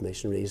number of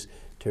missionaries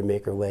to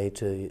make her way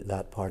to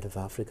that part of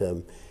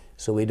Africa.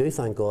 So we do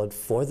thank God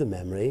for the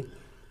memory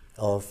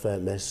of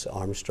Miss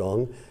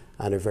Armstrong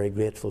and are very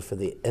grateful for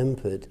the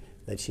input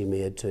that she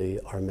made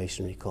to our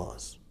missionary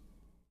cause.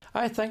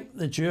 I think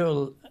the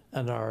jewel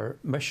in our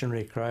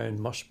missionary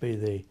crown must be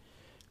the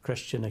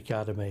Christian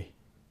Academy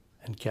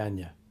in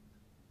Kenya.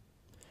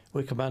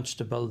 We commenced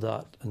to build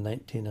that in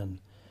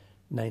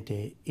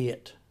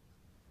 1998,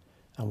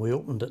 and we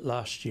opened it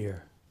last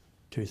year,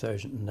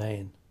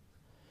 2009.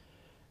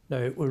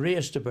 Now, we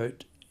raised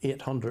about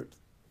 800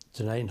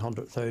 to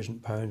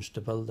 900,000 pounds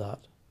to build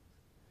that.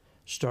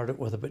 Started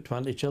with about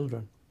 20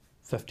 children,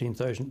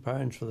 15,000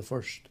 pounds for the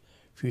first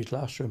few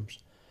classrooms.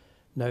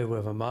 Now we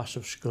have a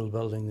massive school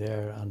building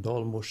there and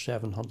almost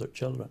 700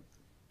 children.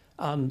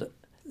 And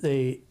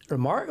the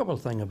remarkable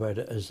thing about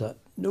it is that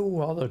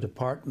no other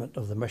department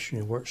of the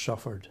missionary work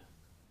suffered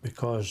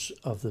because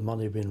of the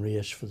money being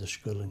raised for the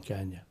school in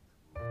Kenya.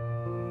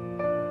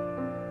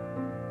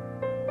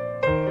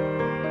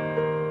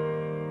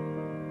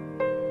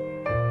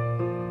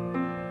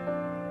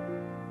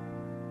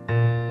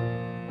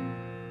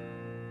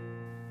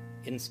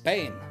 In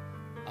Spain,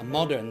 a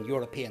modern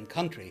European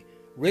country,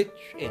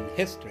 rich in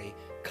history,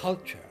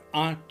 culture,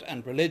 art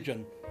and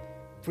religion,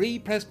 Free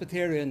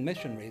Presbyterian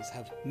missionaries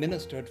have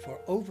ministered for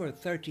over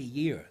 30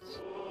 years.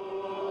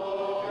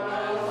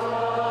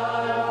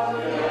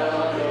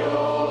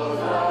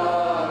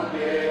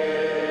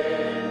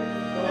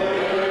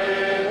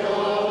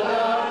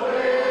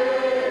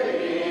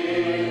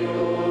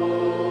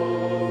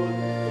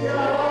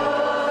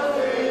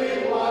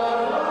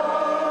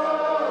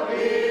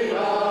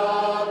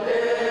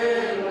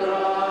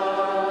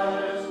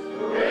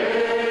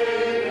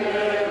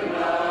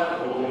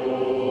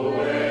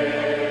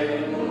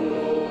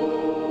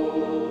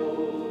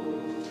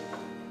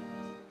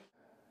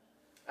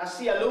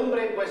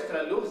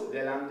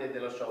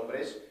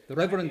 The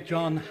Reverend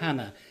John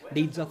Hanna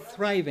leads a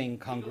thriving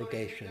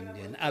congregation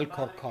in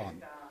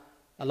Alcorcón,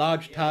 a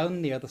large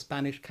town near the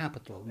Spanish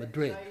capital,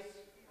 Madrid,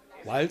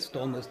 whilst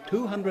almost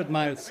 200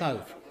 miles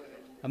south,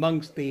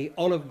 amongst the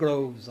olive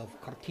groves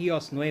of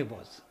Cortillos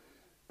Nuevos,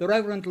 the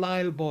Reverend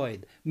Lyle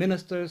Boyd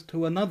ministers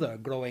to another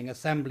growing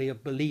assembly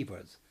of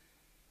believers,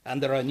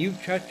 and there are new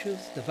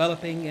churches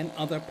developing in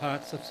other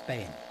parts of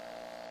Spain.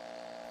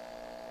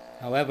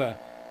 However,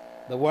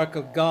 the work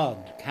of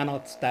God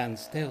cannot stand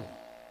still.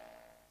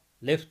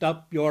 Lift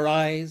up your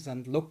eyes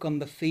and look on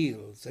the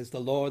fields is the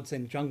Lord's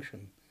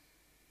injunction.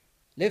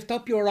 Lift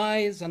up your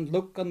eyes and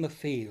look on the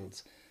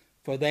fields,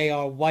 for they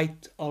are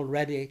white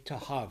already to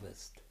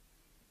harvest.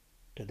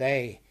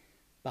 Today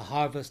the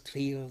harvest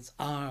fields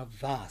are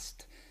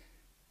vast,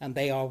 and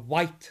they are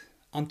white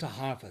unto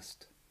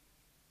harvest.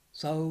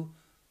 So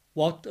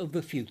what of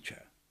the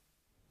future?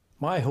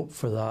 My hope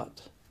for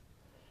that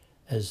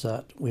is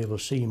that we will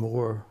see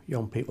more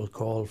young people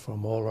called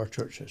from all our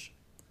churches.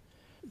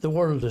 The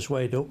world is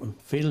wide open.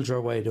 Fields are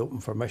wide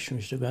open for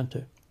missionaries to go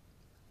into.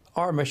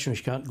 Our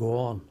missionaries can't go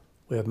on.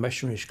 We have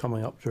missionaries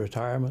coming up to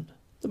retirement.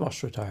 They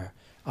must retire.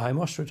 I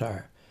must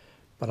retire.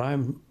 But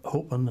I'm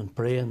hoping and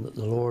praying that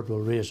the Lord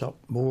will raise up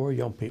more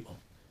young people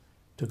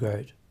to go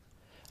out.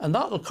 And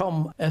that will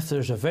come if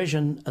there's a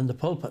vision in the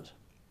pulpit.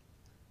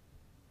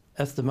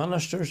 If the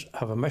ministers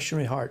have a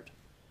missionary heart,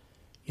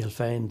 you'll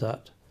find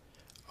that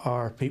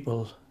our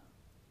people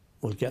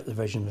will get the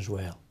vision as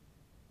well,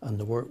 and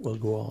the work will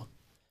go on.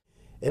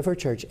 If our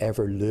church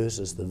ever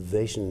loses the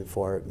vision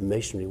for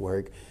missionary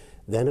work,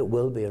 then it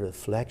will be a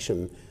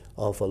reflection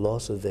of a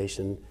loss of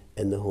vision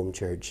in the home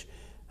church.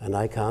 And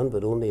I can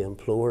but only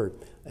implore,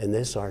 in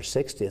this our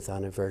 60th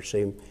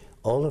anniversary,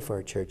 all of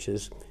our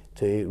churches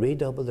to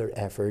redouble their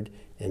effort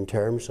in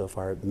terms of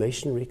our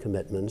missionary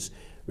commitments,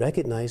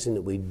 recognising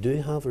that we do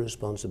have a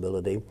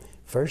responsibility,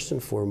 first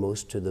and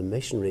foremost, to the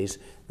missionaries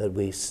that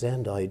we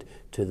send out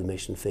to the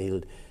mission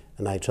field.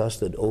 And I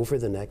trust that over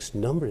the next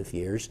number of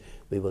years,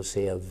 we will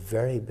see a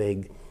very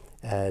big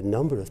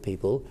number of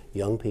people,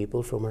 young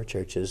people from our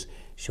churches,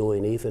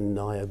 showing even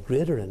now a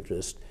greater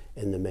interest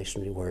in the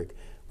missionary work.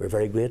 We're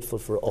very grateful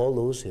for all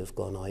those who have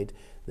gone out.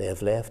 They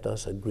have left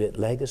us a great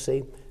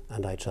legacy,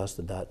 and I trust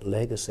that that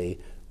legacy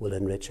will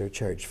enrich our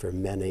church for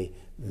many,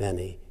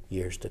 many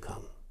years to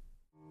come.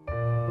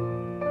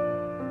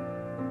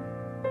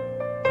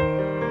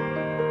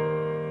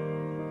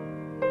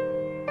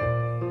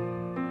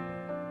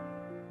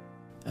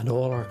 In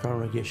all our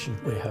congregation,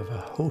 we have a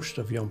host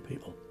of young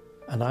people,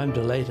 and I'm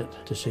delighted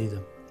to see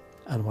them.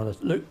 And when I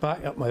look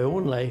back at my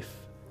own life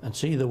and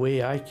see the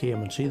way I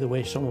came and see the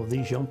way some of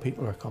these young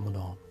people are coming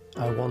on,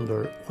 I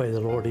wonder why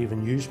the Lord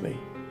even used me,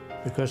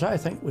 because I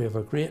think we have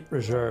a great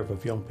reserve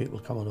of young people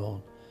coming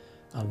on,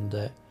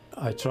 and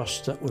I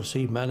trust that we'll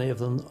see many of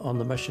them on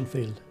the mission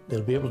field.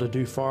 They'll be able to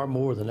do far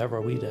more than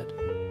ever we did.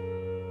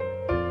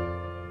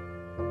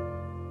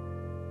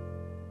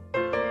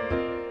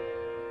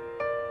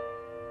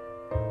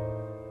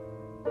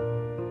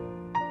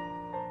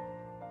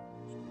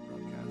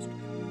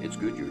 It's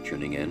good you're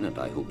tuning in, and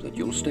I hope that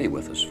you'll stay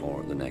with us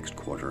for the next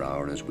quarter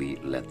hour as we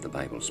Let the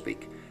Bible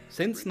Speak.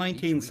 Since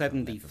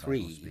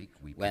 1973,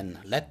 when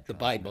Let the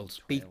Bible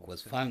Speak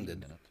was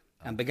founded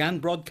and began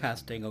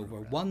broadcasting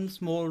over one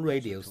small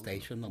radio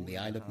station on the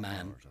Isle of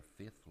Man,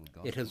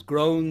 it has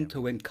grown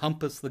to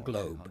encompass the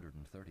globe.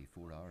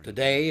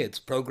 Today, its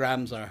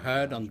programs are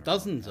heard on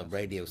dozens of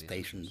radio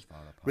stations,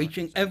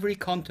 reaching every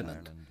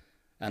continent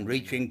and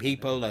reaching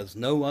people as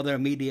no other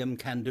medium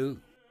can do.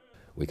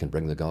 We can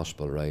bring the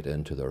gospel right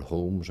into their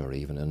homes or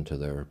even into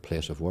their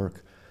place of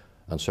work.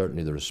 And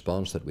certainly the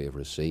response that we have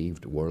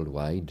received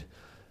worldwide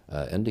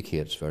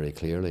indicates very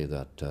clearly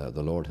that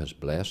the Lord has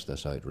blessed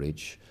this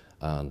outreach,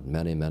 and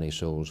many, many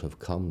souls have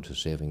come to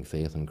saving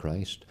faith in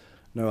Christ.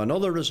 Now,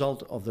 another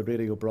result of the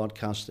radio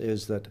broadcast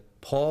is that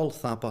Paul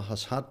Thapa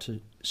has had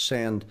to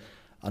send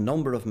a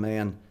number of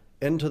men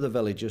into the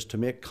villages to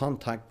make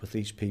contact with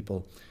these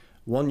people.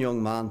 One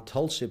young man,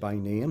 Tulsi by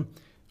name,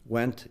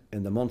 went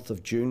in the month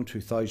of June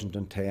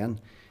 2010.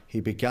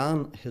 He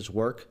began his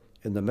work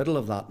in the middle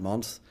of that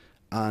month,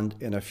 and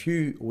in a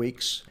few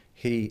weeks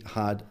he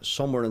had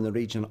somewhere in the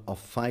region of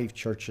 5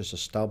 churches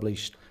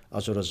established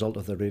as a result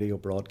of the radio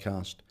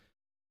broadcast.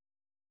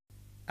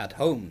 At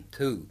home,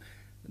 too,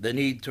 the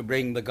need to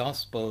bring the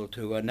gospel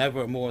to an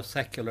ever more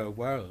secular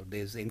world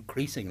is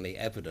increasingly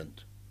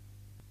evident.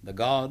 The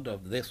God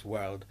of this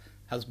world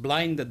has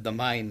blinded the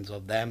minds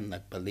of them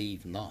that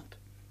believe not,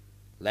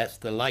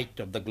 lest the light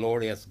of the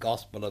glorious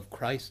gospel of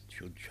Christ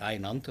should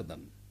shine unto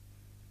them.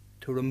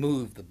 To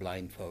remove the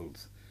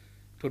blindfolds,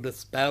 to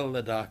dispel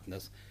the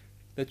darkness,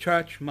 the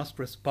Church must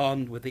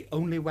respond with the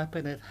only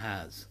weapon it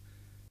has,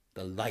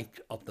 the light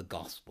of the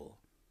gospel.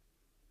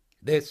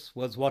 This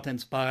was what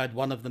inspired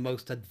one of the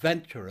most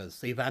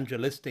adventurous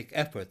evangelistic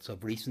efforts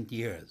of recent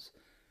years,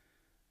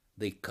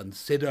 the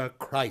Consider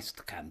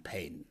Christ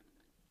campaign.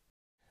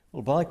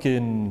 Well, back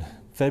in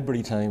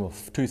February time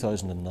of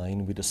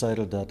 2009, we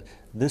decided that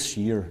this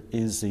year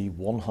is the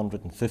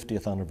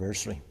 150th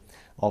anniversary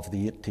of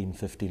the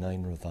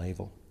 1859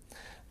 revival.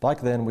 Back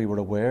then we were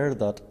aware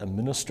that a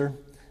minister,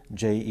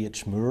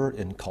 J.H. Moore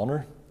in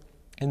Connor,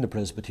 in the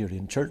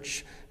Presbyterian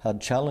Church,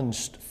 had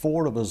challenged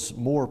 4 of his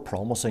more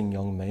promising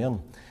young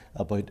men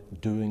about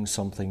doing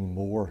something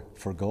more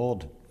for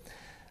God.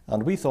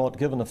 And we thought,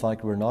 given the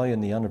fact we're now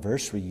in the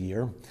anniversary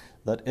year,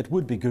 that it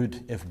would be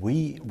good if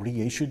we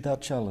reissued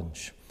that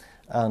challenge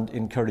and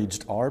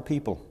encouraged our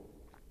people,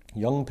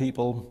 young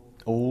people,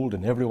 old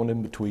and everyone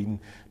in between,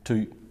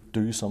 to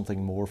do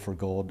something more for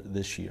God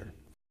this year.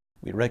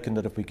 We reckoned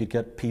that if we could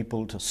get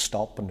people to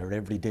stop in their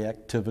everyday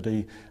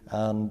activity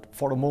and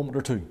for a moment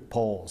or two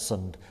pause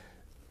and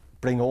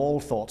bring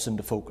all thoughts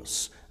into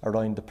focus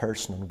around the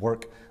person and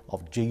work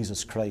of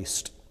Jesus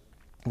Christ,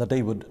 that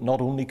they would not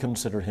only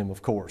consider him,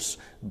 of course,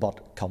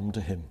 but come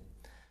to him.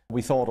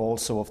 We thought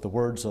also of the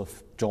words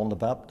of John the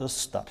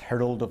Baptist, that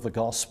herald of the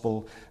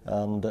gospel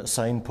and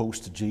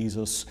signpost to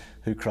Jesus,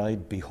 who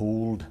cried,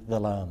 "Behold the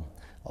Lamb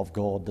of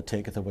God that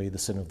taketh away the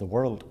sin of the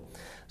world."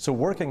 So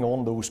working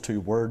on those 2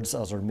 words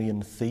as our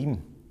main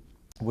theme,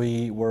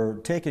 we were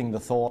taking the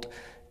thought,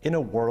 in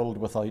a world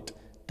without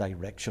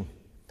direction,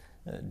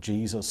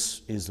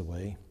 Jesus is the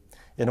way.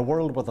 In a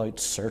world without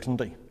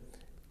certainty,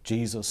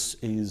 Jesus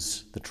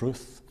is the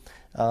truth.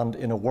 And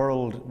in a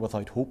world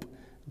without hope,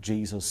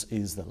 Jesus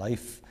is the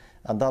life.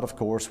 And that, of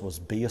course, was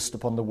based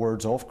upon the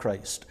words of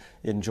Christ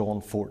in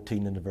John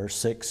 14 and verse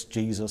 6.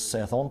 Jesus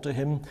saith unto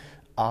him,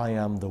 I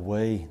am the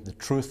way, the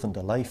truth, and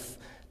the life.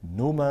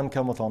 No man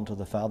cometh unto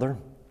the Father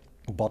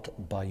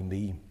but by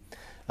me.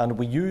 And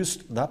we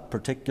used that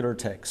particular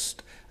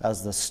text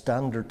as the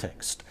standard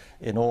text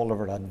in all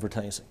of our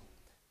advertising.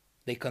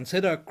 The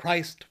Consider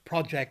Christ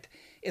project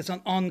is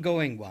an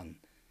ongoing one.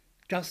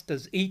 Just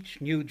as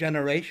each new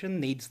generation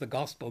needs the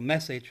gospel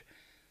message,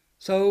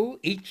 so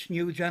each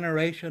new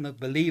generation of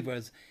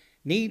believers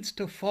needs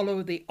to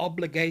follow the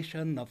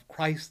obligation of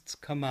Christ's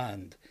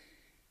command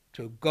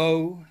to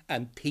go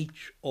and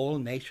teach all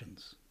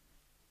nations.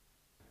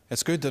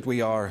 It's good that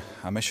we are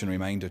a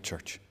mission-minded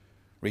church,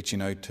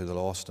 reaching out to the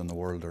lost in the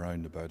world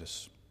around about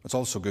us. It's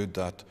also good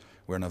that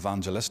we're an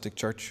evangelistic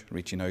church,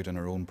 reaching out in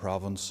our own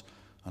province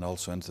and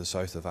also into the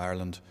south of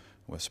Ireland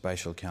with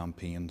special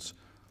campaigns.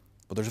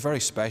 But there's a very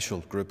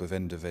special group of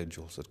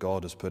individuals that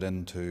God has put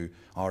into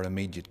our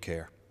immediate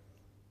care,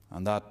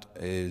 and that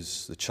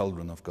is the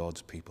children of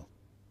God's people.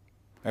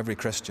 Every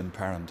Christian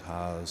parent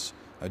has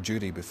a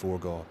duty before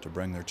God to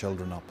bring their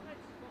children up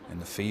in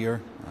the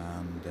fear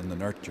and in the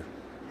nurture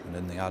and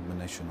in the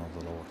admonition of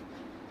the Lord.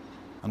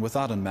 And with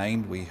that in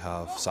mind, we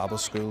have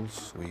Sabbath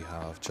schools, we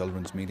have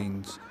children's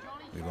meetings,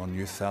 we run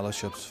youth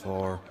fellowships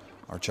for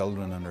our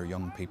children and our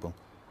young people.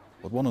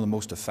 But one of the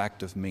most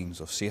effective means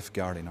of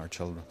safeguarding our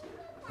children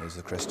is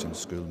the Christian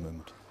school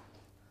movement.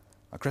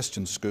 A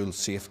Christian school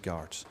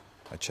safeguards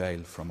a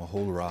child from a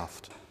whole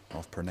raft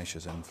of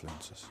pernicious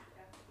influences.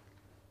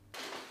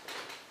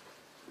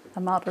 A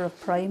matter of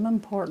prime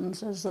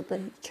importance is that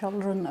the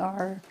children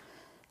are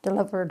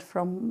delivered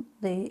from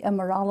the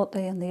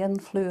immorality and the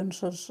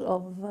influences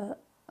of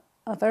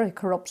a very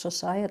corrupt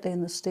society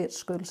in the state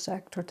school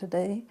sector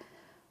today.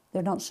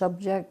 They're not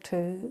subject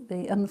to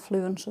the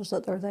influences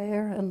that are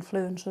there,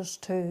 influences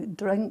to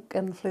drink,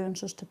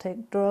 influences to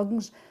take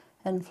drugs,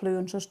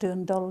 influences to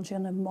indulge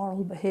in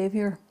immoral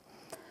behaviour.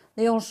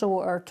 They also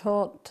are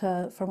taught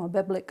from a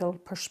biblical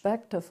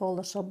perspective all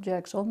the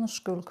subjects on the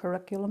school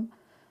curriculum,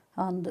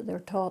 and they're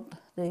taught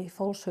the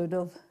falsehood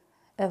of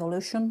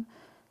evolution,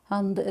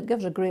 and it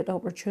gives a great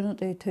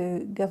opportunity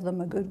to give them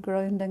a good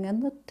grounding in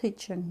the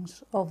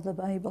teachings of the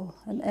Bible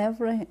in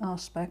every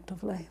aspect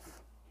of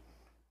life.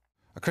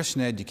 A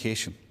Christian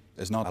education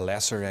is not a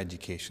lesser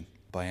education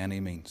by any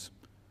means.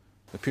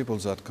 The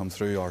pupils that come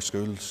through our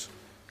schools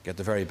get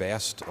the very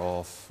best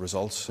of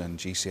results in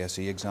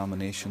GCSE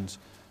examinations,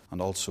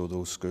 and also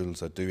those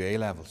schools that do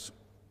A-levels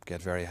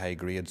get very high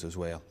grades as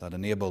well, that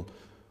enable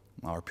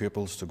our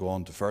pupils to go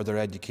on to further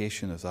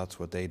education if that's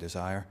what they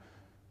desire.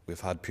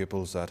 We've had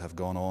pupils that have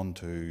gone on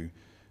to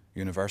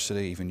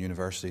university, even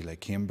university like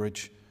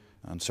Cambridge,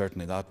 and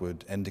certainly that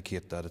would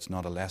indicate that it's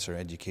not a lesser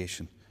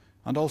education.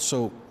 And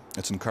also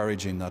it's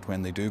encouraging that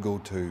when they do go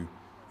to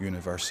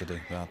university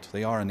that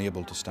they are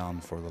enabled to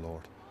stand for the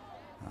Lord,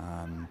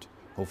 and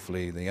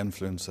hopefully the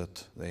influence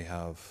that they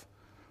have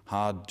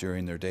had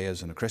during their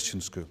days in a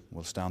Christian school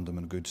will stand them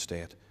in good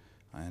stead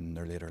in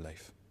their later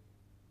life.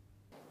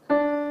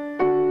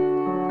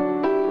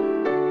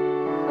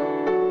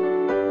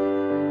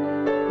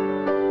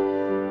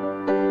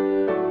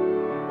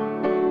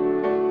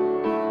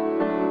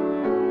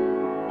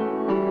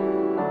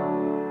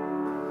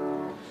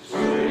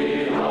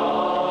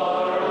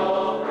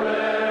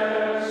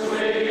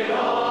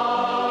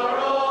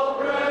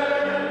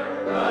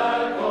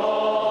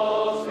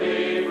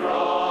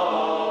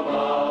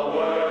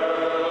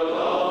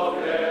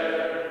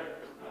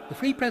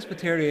 The Free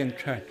Presbyterian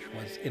Church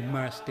was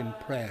immersed in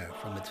prayer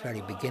from its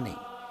very beginning.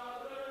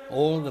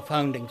 All the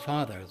founding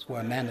fathers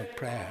were men of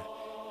prayer.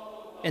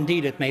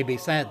 Indeed, it may be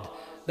said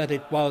that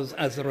it was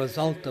as a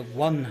result of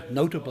one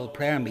notable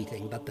prayer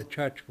meeting that the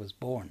church was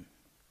born.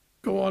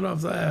 One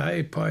of the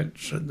high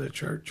points in the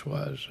church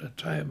was a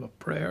time of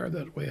prayer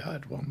that we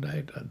had one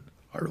night in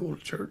our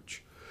old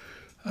church.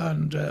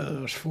 And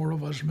there was 4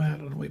 of us met,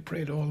 and we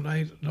prayed all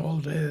night and all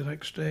day the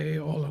next day,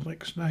 all the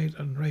next night,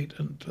 and right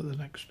into the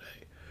next day.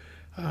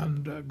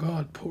 And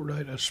God poured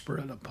out His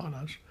Spirit upon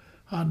us.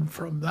 And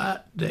from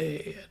that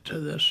day to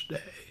this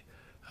day,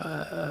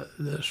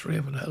 this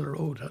Ravenhill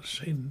Road has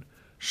seen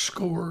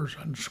scores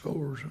and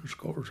scores and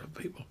scores of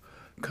people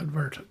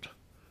converted.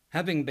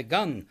 Having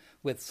begun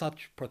with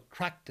such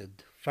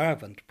protracted,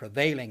 fervent,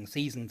 prevailing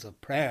seasons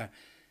of prayer,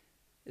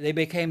 they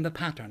became the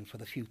pattern for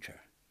the future.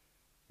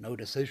 No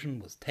decision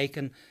was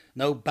taken,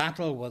 no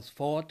battle was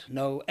fought,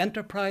 no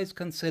enterprise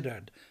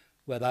considered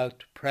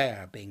without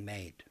prayer being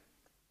made.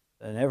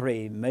 In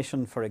every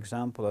mission, for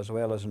example, as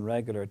well as in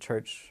regular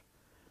church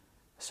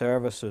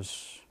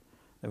services,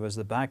 there was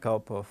the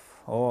backup of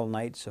all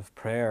nights of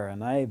prayer,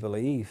 and I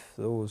believe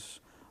those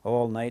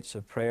all nights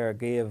of prayer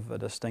gave a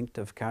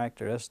distinctive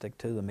characteristic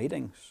to the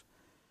meetings.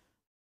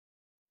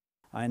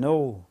 I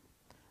know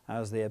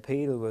as the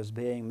appeal was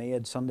being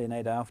made Sunday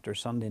night after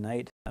Sunday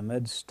night,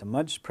 amidst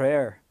much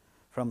prayer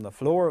from the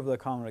floor of the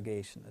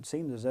congregation, it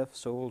seemed as if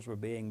souls were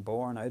being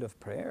born out of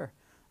prayer.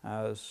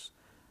 As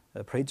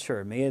the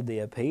preacher made the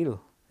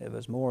appeal, it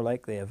was more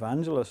like the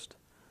evangelist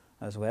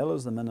as well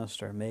as the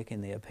minister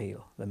making the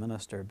appeal, the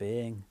minister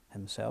being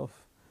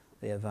himself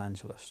the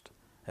evangelist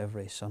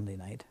every Sunday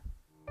night.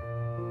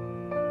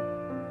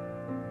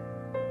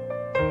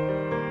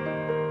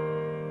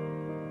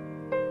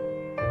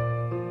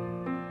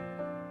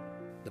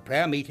 The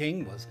prayer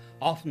meeting was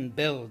often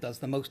billed as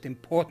the most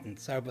important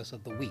service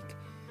of the week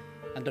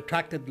and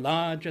attracted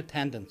large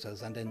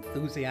attendances and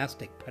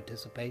enthusiastic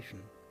participation.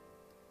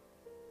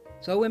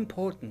 So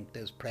important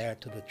is prayer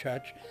to the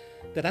church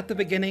that at the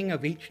beginning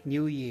of each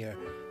new year,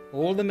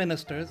 all the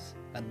ministers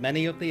and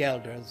many of the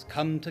elders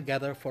come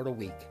together for a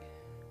week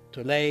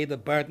to lay the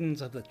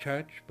burdens of the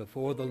church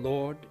before the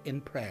Lord in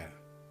prayer.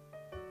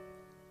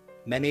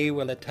 Many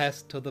will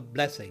attest to the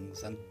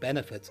blessings and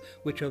benefits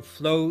which have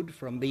flowed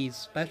from these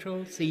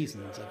special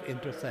seasons of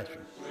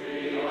intercession.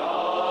 We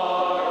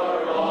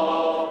are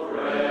of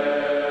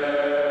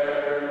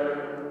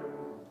prayer.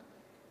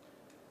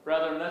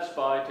 Brethren, let's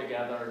bow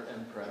together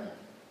in prayer.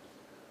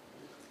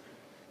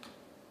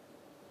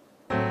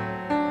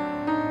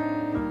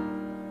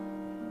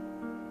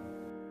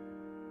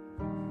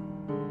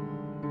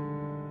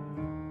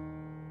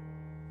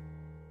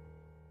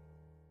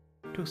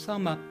 To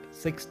sum up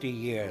 60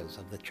 years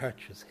of the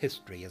Church's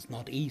history is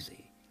not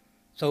easy.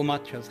 So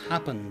much has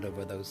happened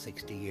over those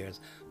 60 years,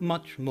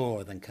 much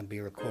more than can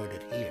be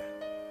recorded here.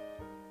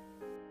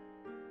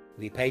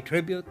 We pay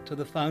tribute to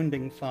the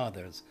founding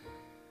fathers,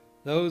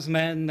 those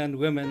men and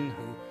women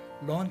who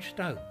launched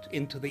out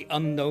into the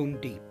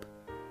unknown deep,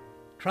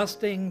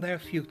 trusting their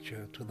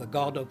future to the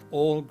God of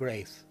all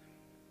grace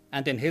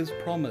and in his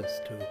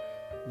promise to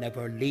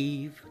never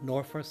leave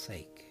nor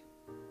forsake.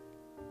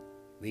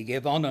 We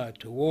give honour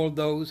to all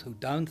those who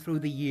down through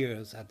the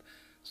years have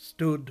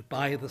stood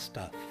by the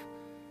stuff,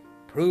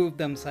 proved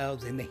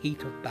themselves in the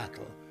heat of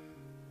battle,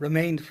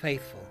 remained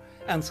faithful,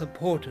 and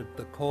supported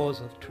the cause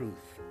of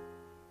truth.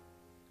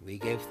 We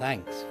give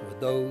thanks for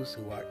those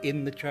who are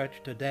in the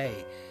church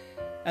today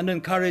and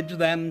encourage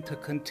them to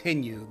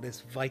continue this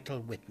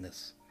vital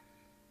witness.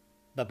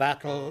 The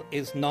battle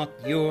is not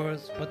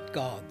yours but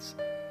God's,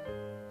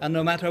 and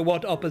no matter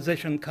what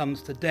opposition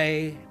comes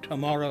today,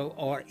 tomorrow,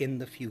 or in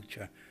the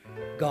future,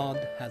 God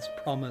has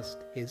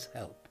promised his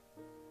help.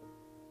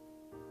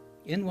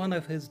 In one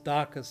of his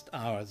darkest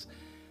hours,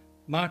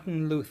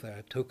 Martin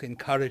Luther took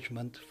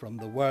encouragement from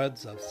the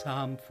words of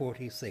Psalm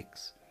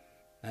 46,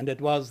 and it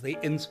was the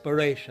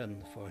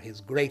inspiration for his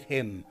great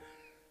hymn,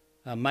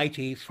 "A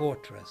Mighty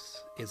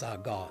Fortress is Our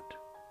God."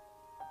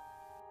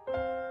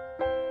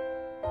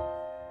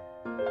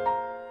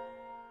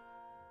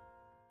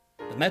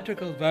 The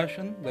metrical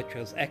version, which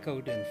has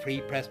echoed in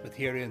Free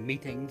Presbyterian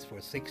meetings for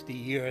 60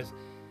 years,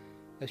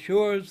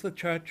 assures the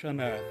church on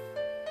earth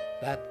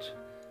that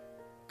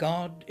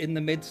God in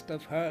the midst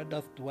of her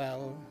doth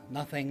dwell,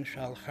 nothing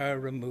shall her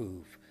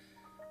remove.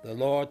 The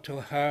Lord to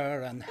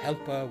her an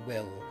helper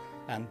will,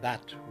 and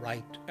that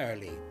right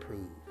early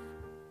prove.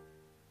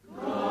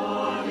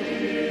 God in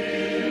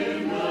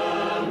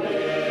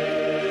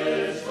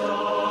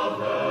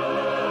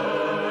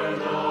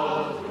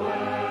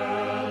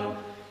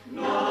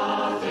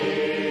the midst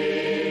of her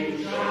doth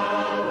dwell,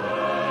 nothing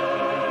shall her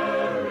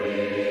remove.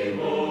 The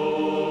Lord to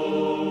her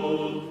an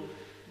helper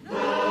will,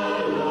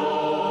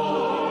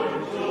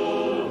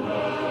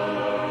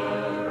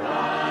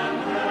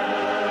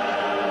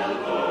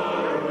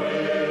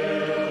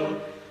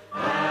 and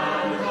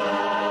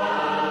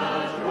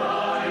that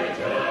right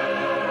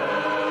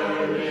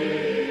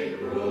early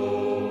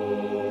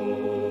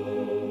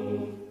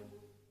prove.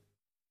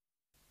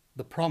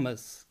 The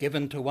promise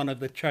given to one of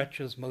the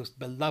church's most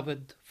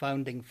beloved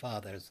founding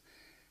fathers,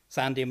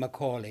 Sandy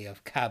Macaulay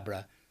of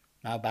Cabra,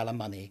 now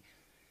Ballymoney,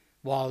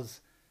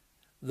 was,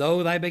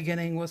 "Though thy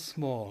beginning was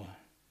small,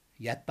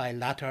 yet thy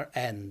latter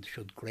end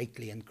should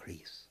greatly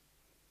increase."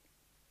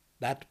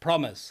 That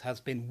promise has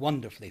been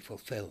wonderfully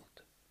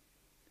fulfilled.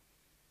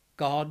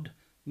 God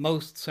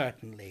most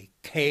certainly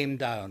came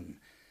down,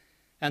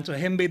 and to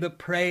him be the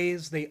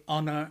praise, the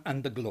honour,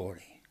 and the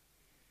glory.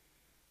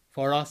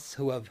 For us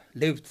who have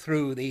lived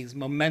through these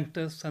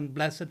momentous and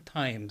blessed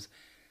times,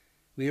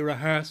 we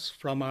rehearse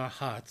from our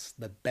hearts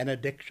the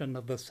benediction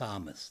of the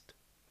psalmist.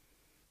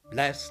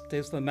 Blessed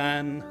is the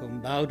man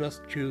whom thou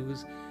dost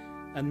choose,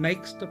 and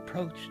makest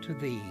approach to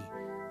thee,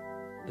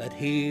 that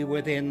he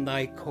within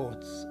thy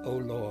courts, O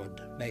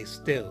Lord, may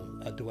still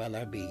a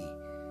dweller be.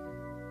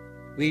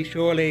 We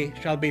surely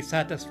shall be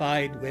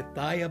satisfied with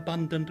thy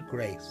abundant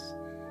grace,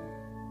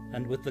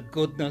 and with the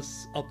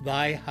goodness of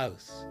thy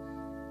house,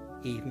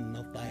 even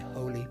of thy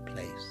holy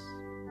place.